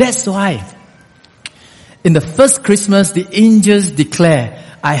 And that's why in the first Christmas, the angels declare,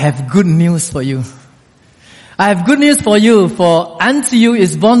 I have good news for you. I have good news for you, for unto you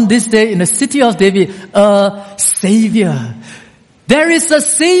is born this day in the city of David a Savior. There is a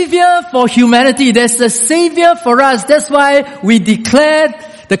Savior for humanity. There's a Savior for us. That's why we declared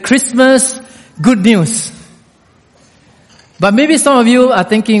the Christmas good news. But maybe some of you are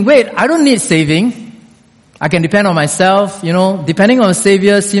thinking, wait, I don't need saving. I can depend on myself. Depending on a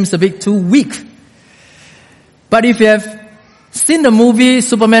Savior seems a bit too weak. But if you have seen the movie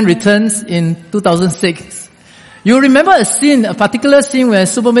Superman Returns in 2006, you remember a particular scene where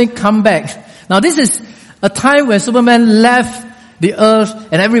Superman come back. Now this is a time when Superman left the earth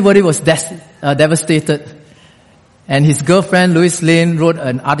and everybody was devastated. And his girlfriend Lois Lane wrote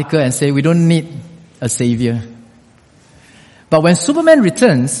an article and said, we don't need a savior. But when Superman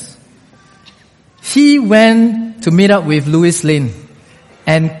returns, he went to meet up with Lois Lane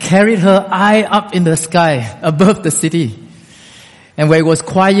and carried her high up in the sky above the city. And where it was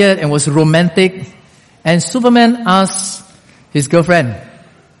quiet and was romantic. And Superman asked his girlfriend,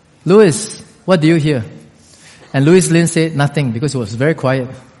 Lois, what do you hear? And Lois Lane said nothing because it was very quiet.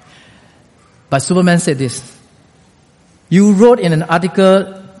 But Superman said this, you wrote in an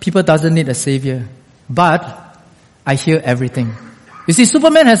article, people doesn't need a savior, but I hear everything. You see,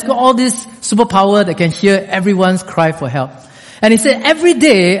 Superman has got all this superpower that can hear everyone's cry for help. And he said, every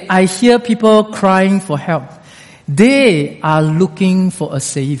day I hear people crying for help. They are looking for a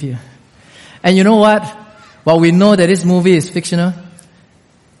savior. And you know what? While we know that this movie is fictional,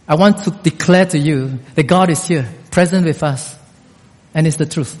 I want to declare to you that God is here, present with us. And it's the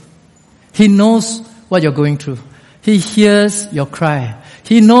truth. He knows what you're going through. He hears your cry.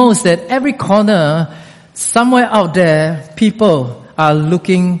 He knows that every corner, somewhere out there, people are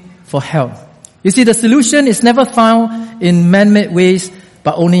looking for help. You see, the solution is never found in man-made ways,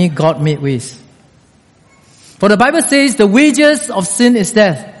 but only God-made ways. For the Bible says the wages of sin is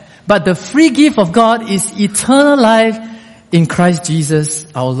death, but the free gift of God is eternal life in Christ Jesus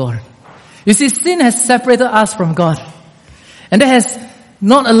our Lord. You see, sin has separated us from God. And that has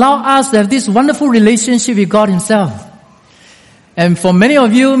not allowed us to have this wonderful relationship with God himself. And for many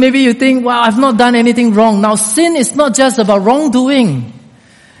of you, maybe you think, wow, I've not done anything wrong. Now, sin is not just about wrongdoing.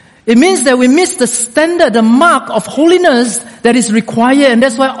 It means that we miss the standard, the mark of holiness that is required. And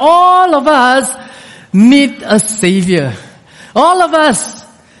that's why all of us need a savior. All of us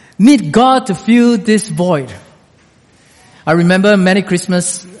need God to fill this void. I remember many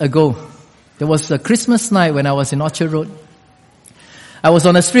Christmas ago, there was a Christmas night when I was in Orchard Road. I was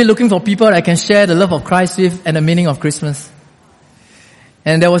on the street looking for people I can share the love of Christ with and the meaning of Christmas.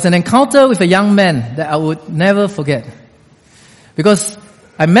 And there was an encounter with a young man that I would never forget. Because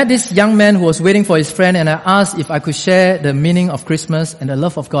I met this young man who was waiting for his friend, and I asked if I could share the meaning of Christmas and the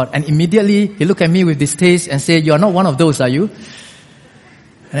love of God. And immediately he looked at me with distaste and said, "You are not one of those, are you?"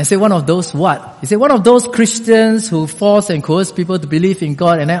 And I said, "One of those what?" He said, "One of those Christians who force and coerce people to believe in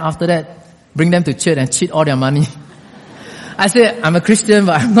God, and then after that bring them to church and cheat all their money." I said, "I'm a Christian,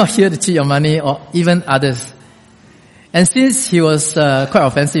 but I'm not here to cheat your money or even others." And since he was quite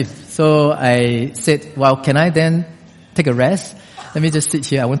offensive, so I said, "Well, can I then take a rest? Let me just sit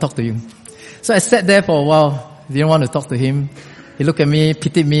here. I won't talk to you." So I sat there for a while. Didn't want to talk to him. He looked at me,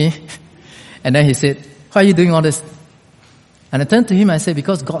 pitied me, and then he said, "Why are you doing all this?" And I turned to him and I said,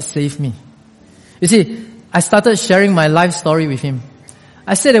 "Because God saved me." You see, I started sharing my life story with him.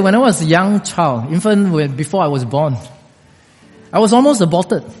 I said that when I was a young child, even before I was born, I was almost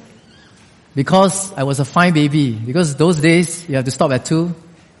aborted because I was a fine baby. Because those days you have to stop at 2,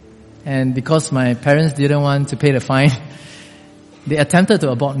 and because my parents didn't want to pay the fine, they attempted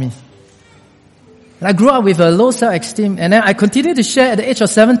to abort me. And I grew up with a low self-esteem, and then I continued to share. At the age of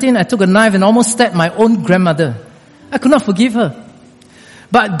 17, I took a knife and almost stabbed my own grandmother. I could not forgive her.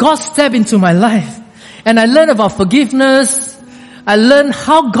 But God stepped into my life, and I learned about forgiveness. I learned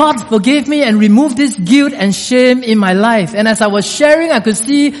how God forgave me and removed this guilt and shame in my life. And as I was sharing, I could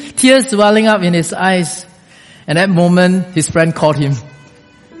see tears welling up in his eyes. And at that moment, his friend called him.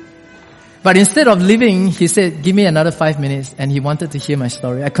 But instead of leaving, he said, give me another 5 minutes. And he wanted to hear my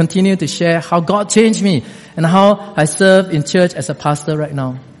story. I continued to share how God changed me and how I serve in church as a pastor right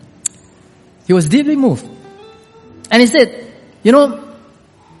now. He was deeply moved. And he said, you know,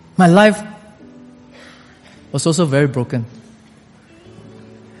 my life was also very broken.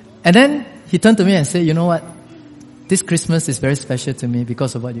 And then he turned to me and said, you know what? This Christmas is very special to me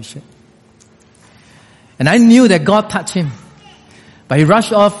because of what you shared. And I knew that God touched him. But he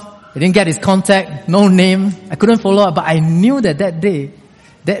rushed off. He didn't get his contact, no name. I couldn't follow up, but I knew that that day,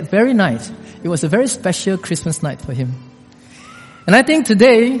 that very night, it was a very special Christmas night for him. And I think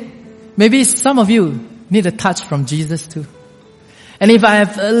today, maybe some of you need a touch from Jesus too. And if I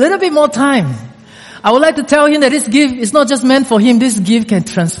have a little bit more time, I would like to tell him that this gift is not just meant for him. This gift can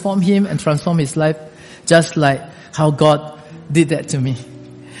transform him and transform his life, just like how God did that to me.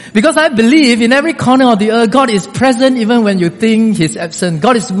 Because I believe in every corner of the earth, God is present even when you think He's absent.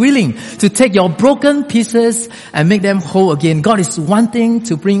 God is willing to take your broken pieces and make them whole again. God is wanting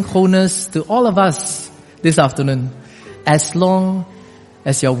to bring wholeness to all of us this afternoon, as long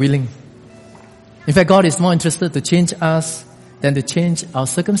as you're willing. In fact, God is more interested to change us than to change our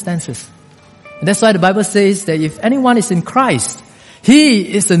circumstances. And that's why the Bible says that if anyone is in Christ,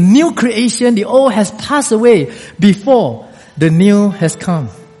 he is a new creation. The old has passed away before the new has come.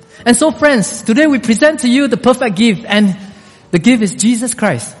 And so friends, today we present to you the perfect gift, and the gift is Jesus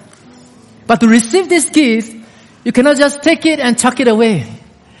Christ. But to receive this gift, you cannot just take it and chuck it away.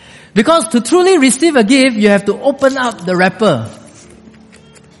 Because to truly receive a gift, you have to open up the wrapper.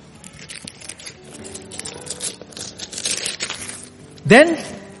 Then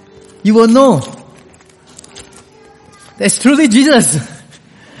you will know that it's truly Jesus.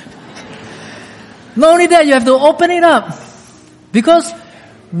 Not only that, you have to open it up. Because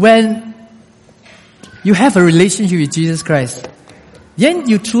when you have a relationship with Jesus Christ, then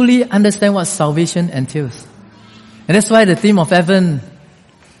you truly understand what salvation entails. And that's why the theme of Advent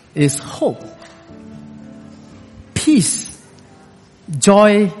is hope, peace,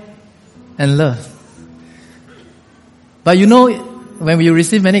 joy, and love. But you know, when we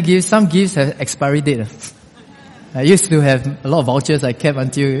receive many gifts, some gifts have expiry date. I used to have a lot of vouchers I kept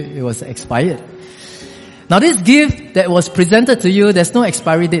until it was expired. Now this gift that was presented to you, there's no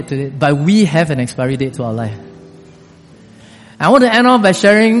expiry date to it, but we have an expiry date to our life. I want to end off by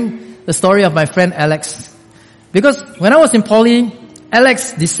sharing the story of my friend Alex. Because when I was in poly,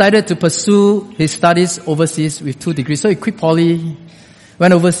 Alex decided to pursue his studies overseas with 2 degrees. So he quit poly,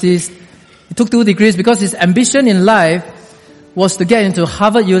 went overseas. He took 2 degrees because his ambition in life was to get into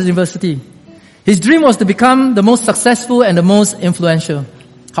Harvard University. His dream was to become the most successful and the most influential.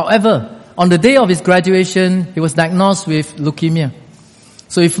 However, on the day of his graduation, he was diagnosed with leukemia.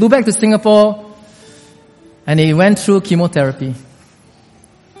 So he flew back to Singapore and he went through chemotherapy.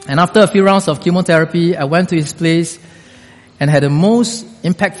 And after a few rounds of chemotherapy, I went to his place and had the most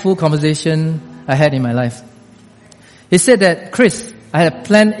impactful conversation I had in my life. He said that, Chris, I had a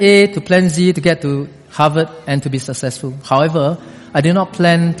plan A to plan Z to get to Harvard and to be successful. However, I did not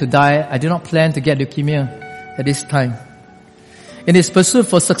plan to die. I did not plan to get leukemia at this time. In his pursuit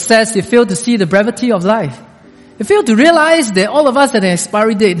for success, he failed to see the brevity of life. He failed to realize that all of us had an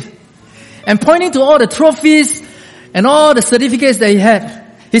expiry date. And pointing to all the trophies and all the certificates that he had,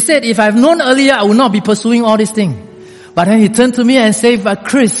 he said, if I had known earlier, I would not be pursuing all these things. But then he turned to me and said, but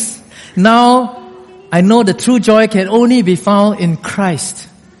Chris, now I know the true joy can only be found in Christ.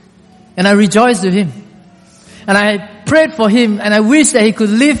 And I rejoiced with him. And I prayed for him and I wished that he could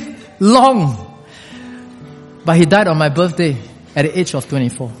live long. But he died on my birthday at the age of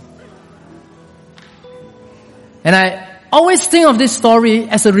 24. And I always think of this story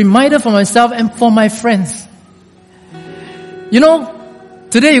as a reminder for myself and for my friends. You know,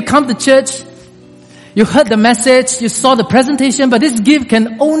 today you come to church, you heard the message, you saw the presentation, but this gift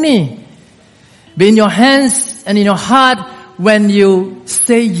can only be in your hands and in your heart when you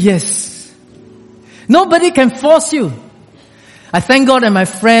say yes. Nobody can force you. I thank God that my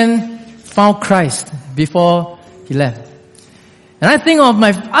friend found Christ before he left. And I think of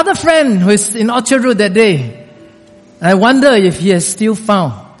my other friend who is in Orchard Road that day. And I wonder if he has still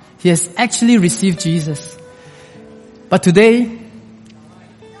found. He has actually received Jesus. But today,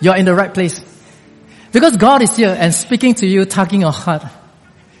 you're in the right place. Because God is here and speaking to you, tugging your heart.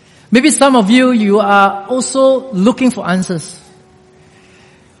 Maybe some of you, you are also looking for answers.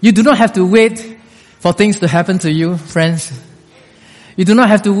 You do not have to wait for things to happen to you, friends. You do not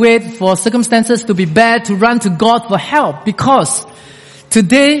have to wait for circumstances to be bad to run to God for help, because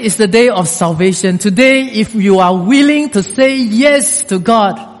today is the day of salvation. Today, if you are willing to say yes to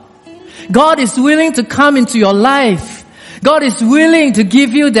God, God is willing to come into your life. God is willing to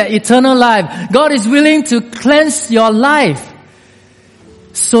give you the eternal life. God is willing to cleanse your life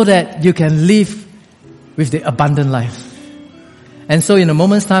so that you can live with the abundant life. And so in a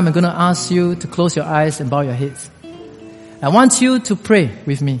moment's time, I'm going to ask you to close your eyes and bow your heads. I want you to pray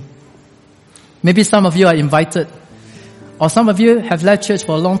with me. Maybe some of you are invited, or some of you have left church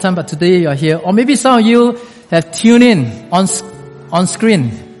for a long time, but today you are here. Or maybe some of you have tuned in on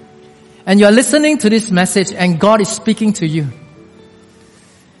screen, and you are listening to this message, and God is speaking to you.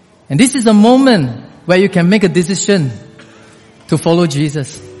 And this is a moment where you can make a decision to follow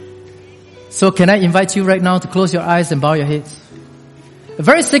Jesus. So can I invite you right now to close your eyes and bow your heads? A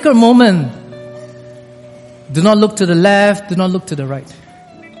very sacred moment. Do not look to the left, do not look to the right.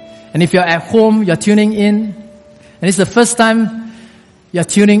 And if you're at home, you're tuning in, and it's the first time you're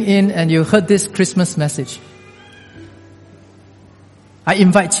tuning in and you heard this Christmas message, I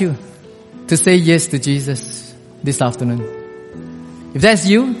invite you to say yes to Jesus this afternoon. If that's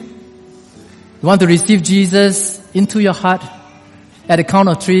you, you want to receive Jesus into your heart, at the count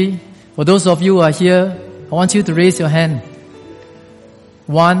of 3, for those of you who are here, I want you to raise your hand.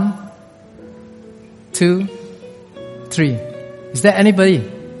 1, 2, 3. Is there anybody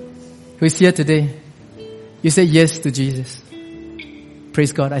who is here today? You say yes to Jesus.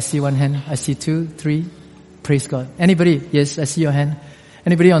 Praise God. I see one hand. I see 2, 3. Praise God. Anybody? Yes, I see your hand.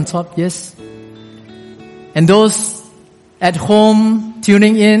 Anybody on top? Yes. And those at home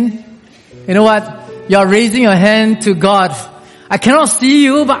tuning in, you know what? You are raising your hand to God. I cannot see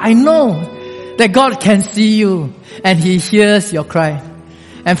you, but I know that God can see you and He hears your cry.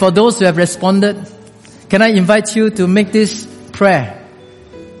 And for those who have responded, can I invite you to make this prayer?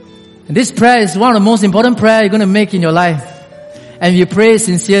 And this prayer is one of the most important prayers you're going to make in your life. And if you pray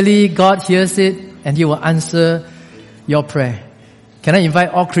sincerely, God hears it and He will answer your prayer. Can I invite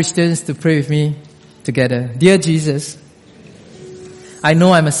all Christians to pray with me together? Dear Jesus, I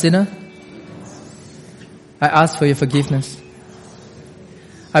know I'm a sinner. I ask for your forgiveness.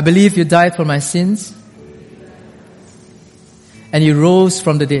 I believe you died for my sins and you rose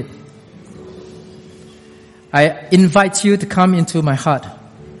from the dead. I invite you to come into my heart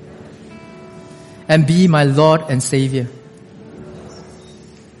and be my Lord and Savior.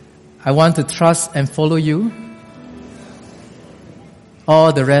 I want to trust and follow you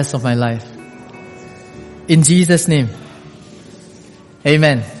all the rest of my life. In Jesus' name,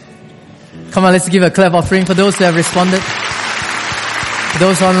 amen. Come on, let's give a clap offering for those who have responded.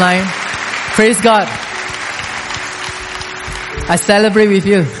 Those online, praise God. I celebrate with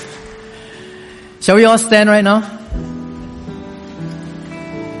you. Shall we all stand right now?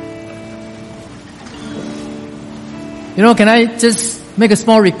 You know, can I just make a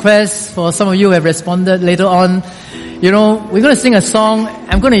small request for some of you who have responded later on? You know, we're going to sing a song.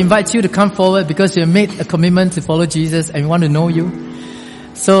 I'm going to invite you to come forward because you have made a commitment to follow Jesus and we want to know you.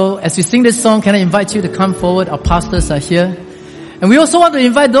 So as we sing this song, can I invite you to come forward? Our pastors are here. And we also want to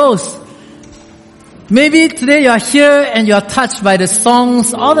invite those. Maybe today you are here and you are touched by the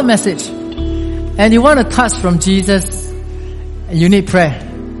songs or the message. And you want a touch from Jesus and you need prayer.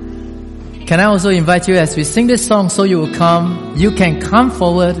 Can I also invite you as we sing this song so you will come, you can come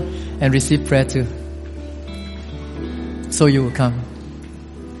forward and receive prayer too. So you will come.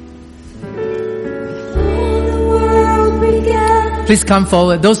 Please come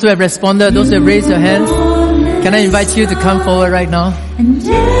forward. Those who have responded, those who have raised your hands, can I invite you to come forward right now?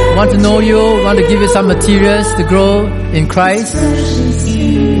 Want to know you, want to give you some materials to grow in Christ.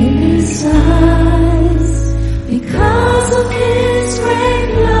 Because of His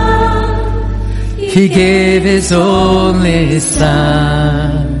great love, He gave His only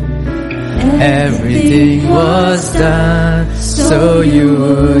Son. Everything was done so you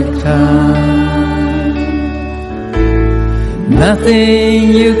would come.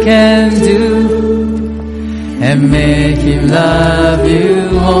 Nothing you can do and make Him love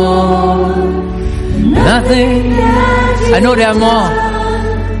you more. Nothing. I know there are more.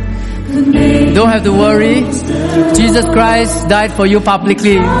 Don't have to worry. Jesus Christ died for you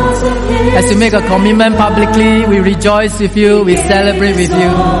publicly. As you make a commitment publicly, we rejoice with you, we celebrate with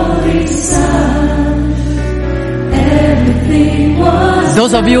you.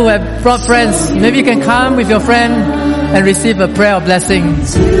 Those of you who have brought friends, maybe you can come with your friend and receive a prayer of blessing.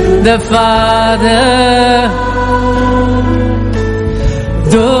 The Father,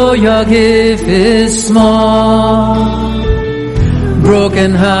 Though your gift is small,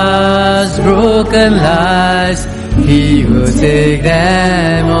 broken hearts, broken lives, He will take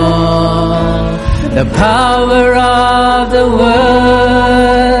them all. The power of the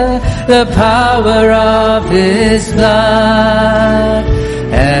word, the power of His blood,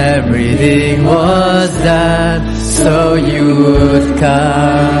 everything was done so you would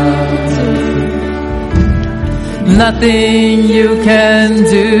come. Nothing you can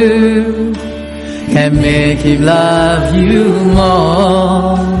do can make Him love you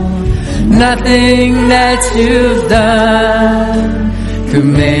more. Nothing that you've done could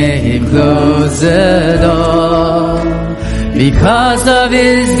make Him close the door. Because of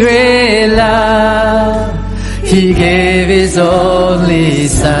His great love, He gave His only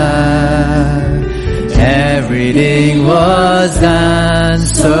Son. Everything was done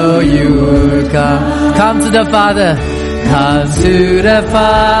so you would come. Come to the Father. Come to the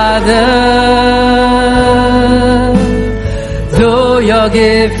Father. Though your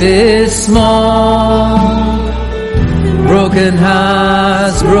gift is small, broken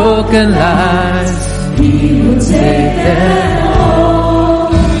hearts, broken lives, He will take them all.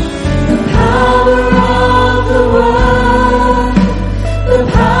 The power of the word, the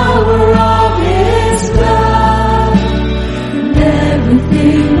power of His blood,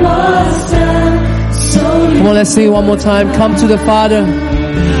 everything was done so you. Come on, let's sing one more time. Come to the Father.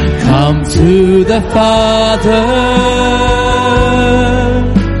 Come to the Father.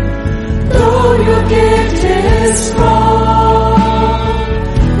 Though your gift is small,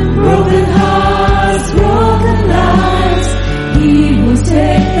 broken hearts, broken lives, He will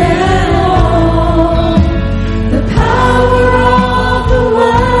take them all. The power of the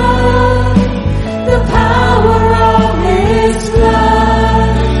word, the power of His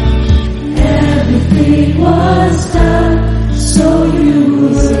blood, everything was done so you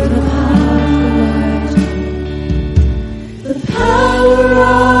would come. The power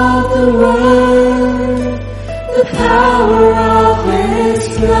of the word, the power of His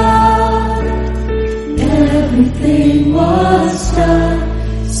blood, everything was done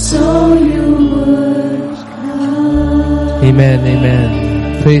so you would come. Amen,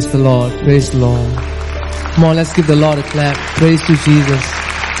 amen. Praise the Lord, praise the Lord. Come on, let's give the Lord a clap. Praise to Jesus.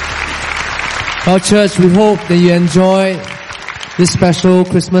 Our church, we hope that you enjoy this special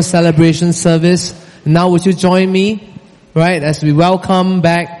Christmas celebration service. Now would you join me, right, as we welcome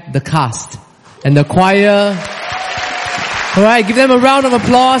back the cast and the choir. Alright, give them a round of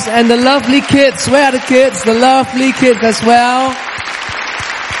applause. And the lovely kids, where are the kids? The lovely kids as well.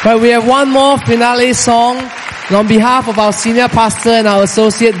 Right, we have one more finale song. And on behalf of our senior pastor and our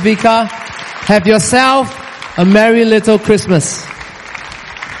associate vicar, have yourself a merry little Christmas.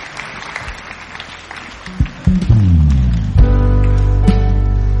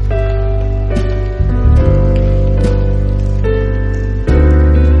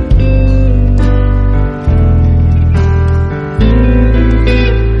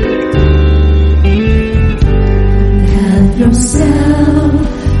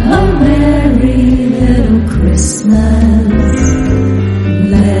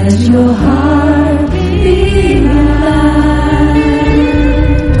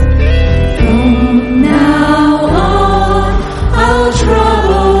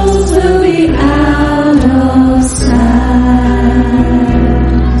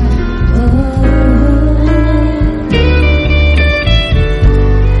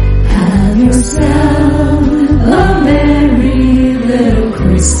 Yourself a merry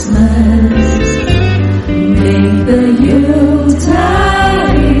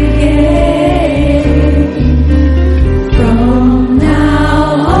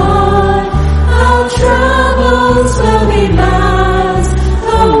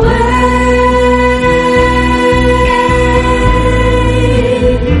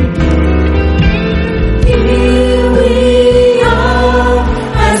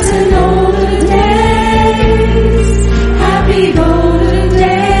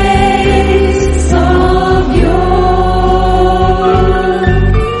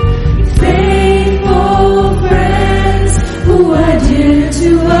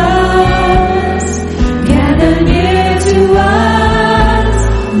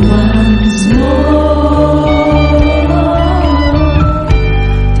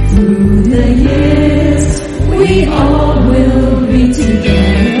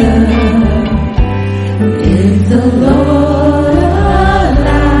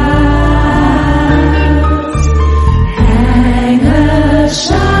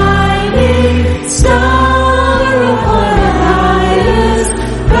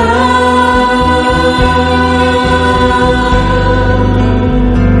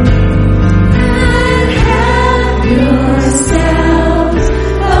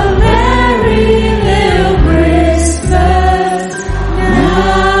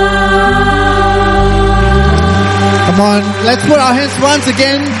on, let's put our hands once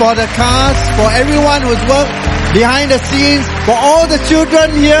again for the cast, for everyone who's worked behind the scenes, for all the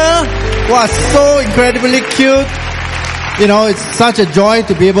children here who are so incredibly cute. You know, it's such a joy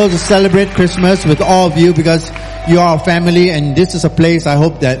to be able to celebrate Christmas with all of you because you are a family and this is a place I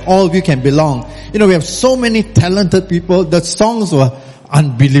hope that all of you can belong. You know, we have so many talented people. The songs were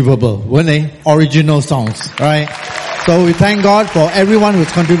unbelievable, weren't they? Original songs, right? So we thank God for everyone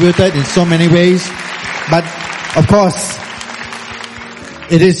who's contributed in so many ways. But of course,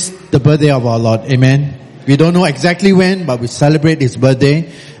 it is the birthday of our Lord. Amen. We don't know exactly when, but we celebrate His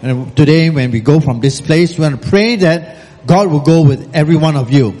birthday. And today when we go from this place, we want to pray that God will go with every one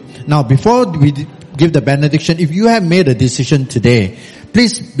of you. Now, before we give the benediction, if you have made a decision today,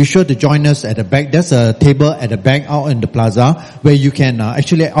 please be sure to join us at the back. There's a table at the back out in the plaza where you can,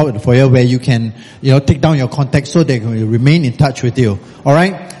 actually out in the foyer where you can, take down your contact so they can remain in touch with you.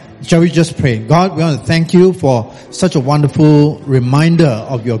 Alright? Shall we just pray? God, we want to thank you for such a wonderful reminder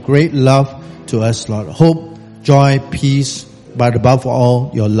of your great love to us, Lord. Hope, joy, peace, but above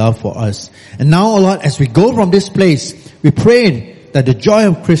all, your love for us. And now, Lord, as we go from this place, we pray that the joy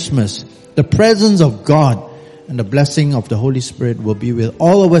of Christmas, the presence of God, and the blessing of the Holy Spirit will be with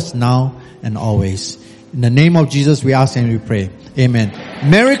all of us now and always. In the name of Jesus, we ask and we pray. Amen.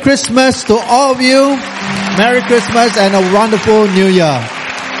 Merry Christmas to all of you. Merry Christmas and a wonderful New Year.